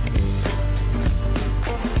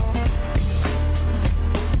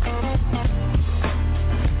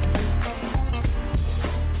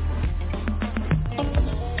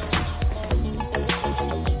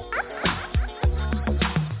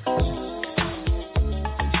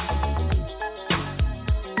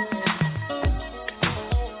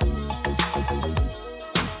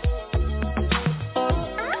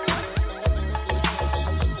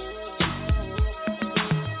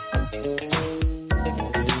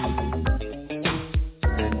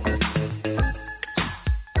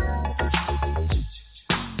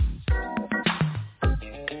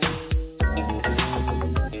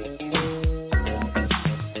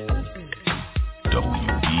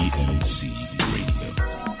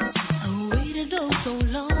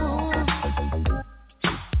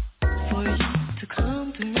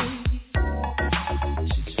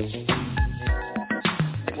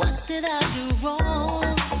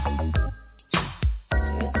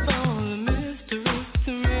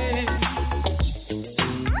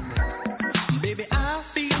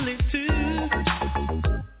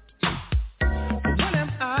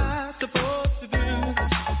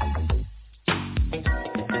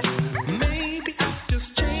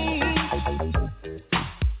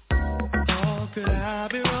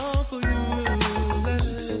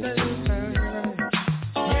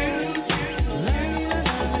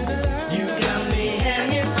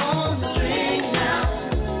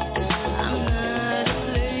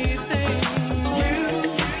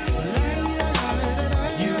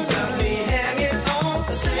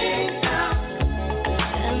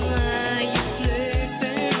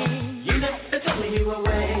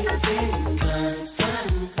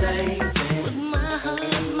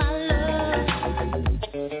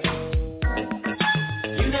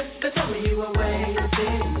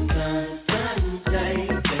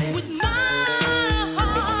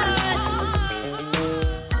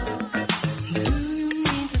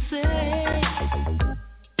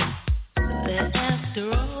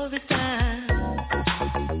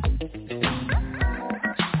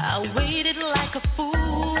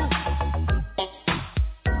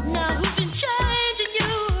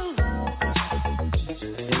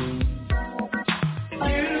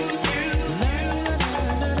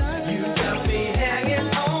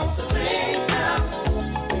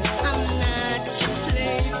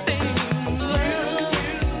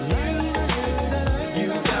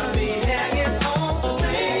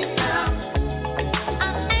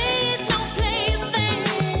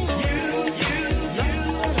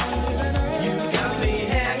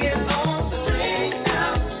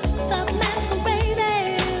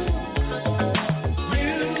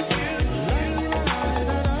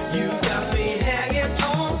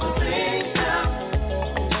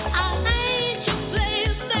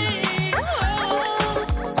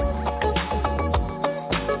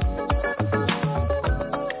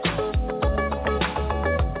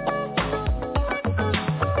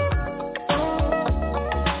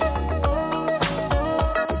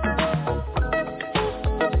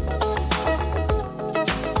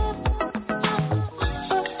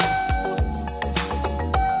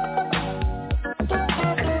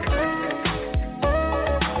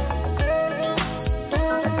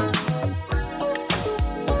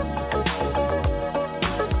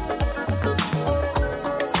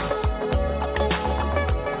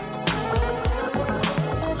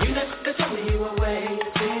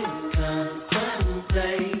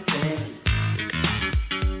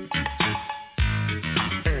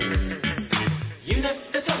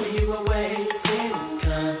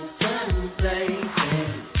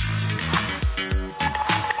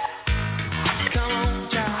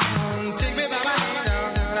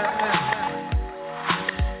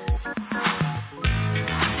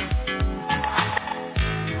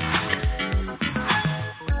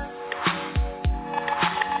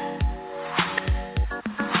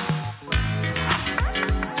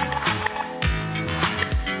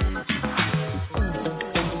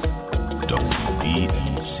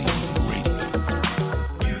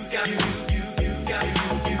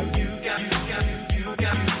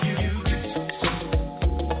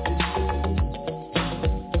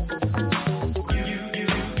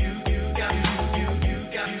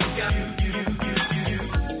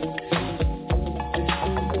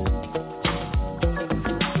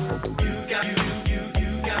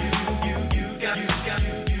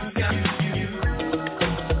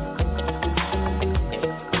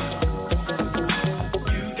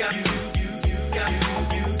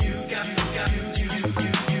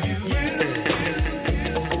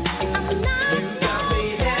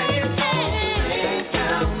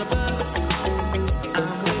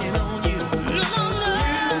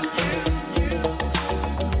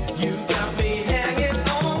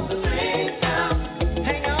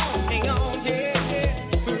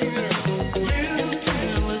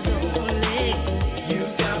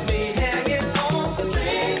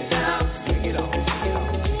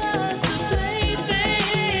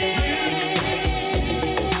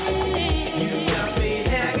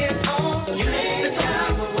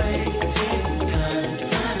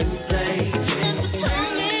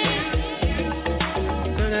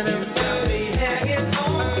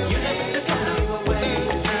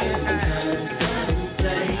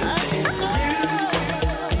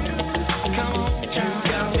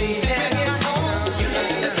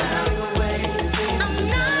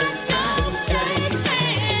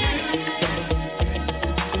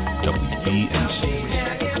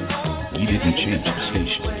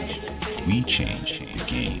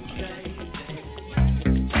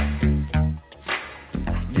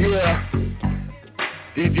 Yeah.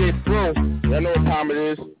 DJ Pro, y'all know what time it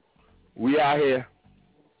is. We out here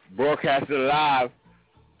broadcasting live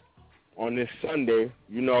on this Sunday.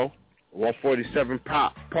 You know, 147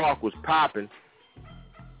 Park was popping.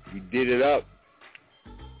 We did it up.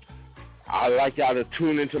 I'd like y'all to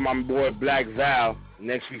tune into my boy Black Val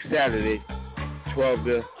next week Saturday,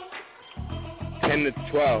 10 to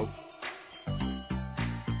 12.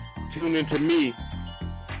 Tune into me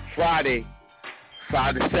Friday,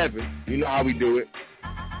 5 to 7. You know how we do it.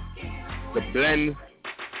 The blend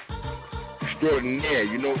extraordinaire.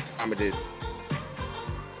 You know what time it is.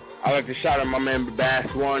 I'd like to shout out my man Bass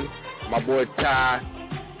One, my boy Ty,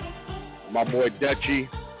 my boy Dutchy,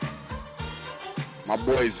 my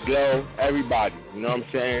boy Glow, everybody. You know what I'm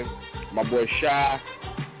saying? My boy Shy.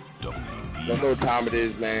 Don't know what time it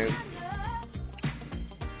is, man.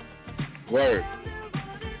 Word.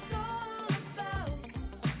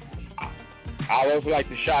 I would also like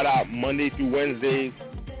to shout out Monday through Wednesday,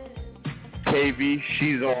 TayVi,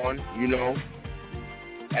 she's on, you know.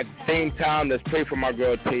 At the same time, let's pray for my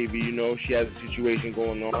girl TayVi, you know. She has a situation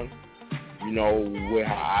going on, you know, with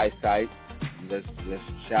her eyesight. Let's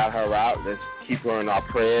shout her out. Let's keep her in our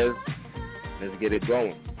prayers. Let's get it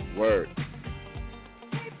going. Word.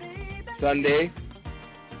 Sunday,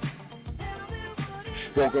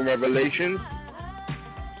 Spoken Revelations,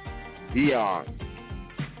 Deon,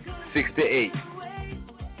 6 to 8.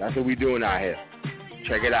 That's what we doing out here.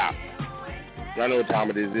 Check it out. Y'all know what time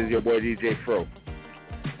it is. This is your boy DJ Fro.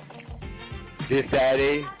 This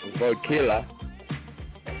Saturday, it's called Killer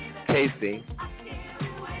Tasting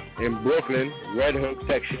in Brooklyn, Red Hook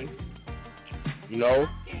section. You know,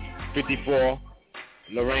 54,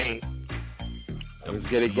 Lorraine. Let's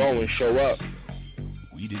get it going. Show up.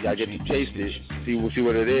 Y'all get to taste it. See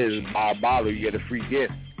what it is. Buy a bottle, you get a free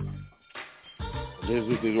gift. This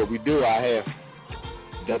is what we do out here.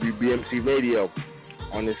 WBMC Radio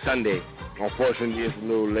on this Sunday. Unfortunately, it's a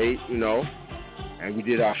little late, you know, and we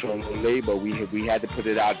did our show a little late, but we had to put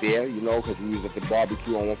it out there, you know, because we was at the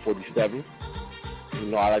barbecue on 147. You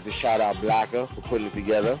know, I'd like to shout out Blacker for putting it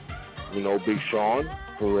together. You know, Big Sean,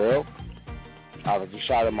 for real. I'd like to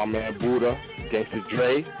shout out my man Buddha, Gangsta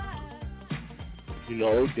Dre. You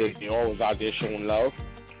know, they always out there showing love.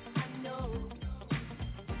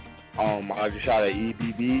 I'd like to shout out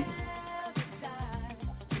EBB.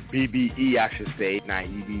 BBE, I should say, not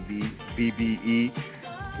EBB. BBE,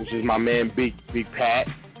 which is my man Big Pat.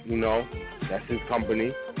 You know, that's his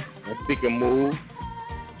company. And Stick and Move,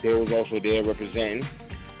 they was also there representing.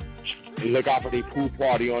 Look out for their pool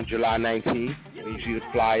party on July 19th. When you see the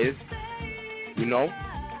flyers, you know,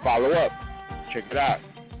 follow up. Check it out.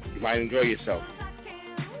 You might enjoy yourself.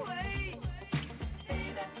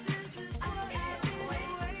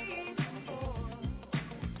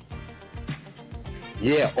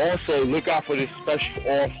 Yeah, also look out for this special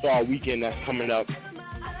All-Star weekend that's coming up,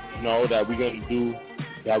 you know, that we're gonna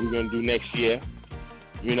do next year.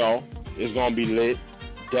 You know, it's gonna be lit,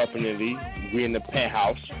 definitely. We're in the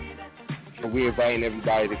penthouse. So we're inviting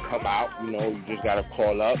everybody to come out, you know, you just gotta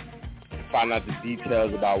call up and find out the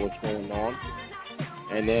details about what's going on.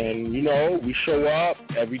 And then, you know, we show up,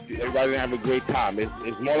 everybody's gonna have a great time.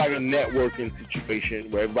 It's more like a networking situation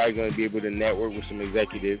where everybody's gonna be able to network with some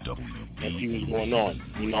executives and see what's going on.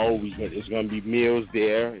 You know, it's going to be meals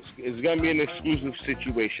there. It's going to be an exclusive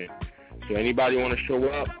situation. So anybody want to show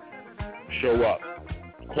up, show up.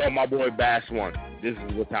 Call my boy Bass One. This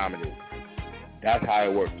is what time it is. That's how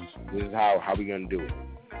it works. This is how we going to do it.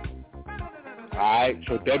 All right,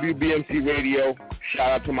 so WBMC Radio,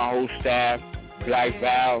 shout out to my whole staff, Black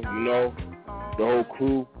Val, you know, the whole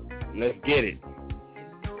crew. Let's get it.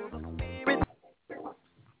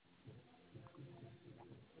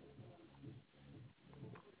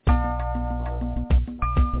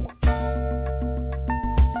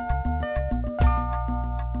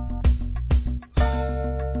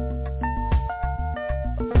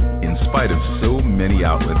 In spite of so many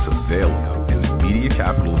outlets available in the media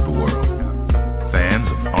capital of the world, fans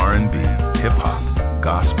of R&B, hip-hop,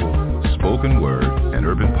 gospel, spoken word, and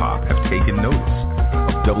urban pop have taken notice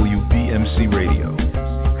of WBMC Radio.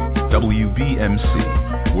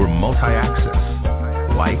 WBMC, we're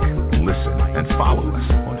multi-access. Like, listen, and follow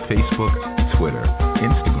us on Facebook, Twitter,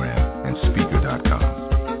 Instagram, and Speaker.com.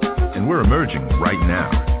 And we're emerging right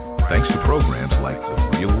now, thanks to programs like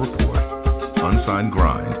The Real Report, Unsigned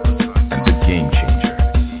Grind, and The Game Changer.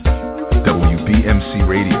 WBMC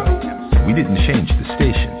Radio. We didn't change the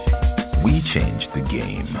station. We changed the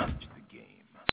game.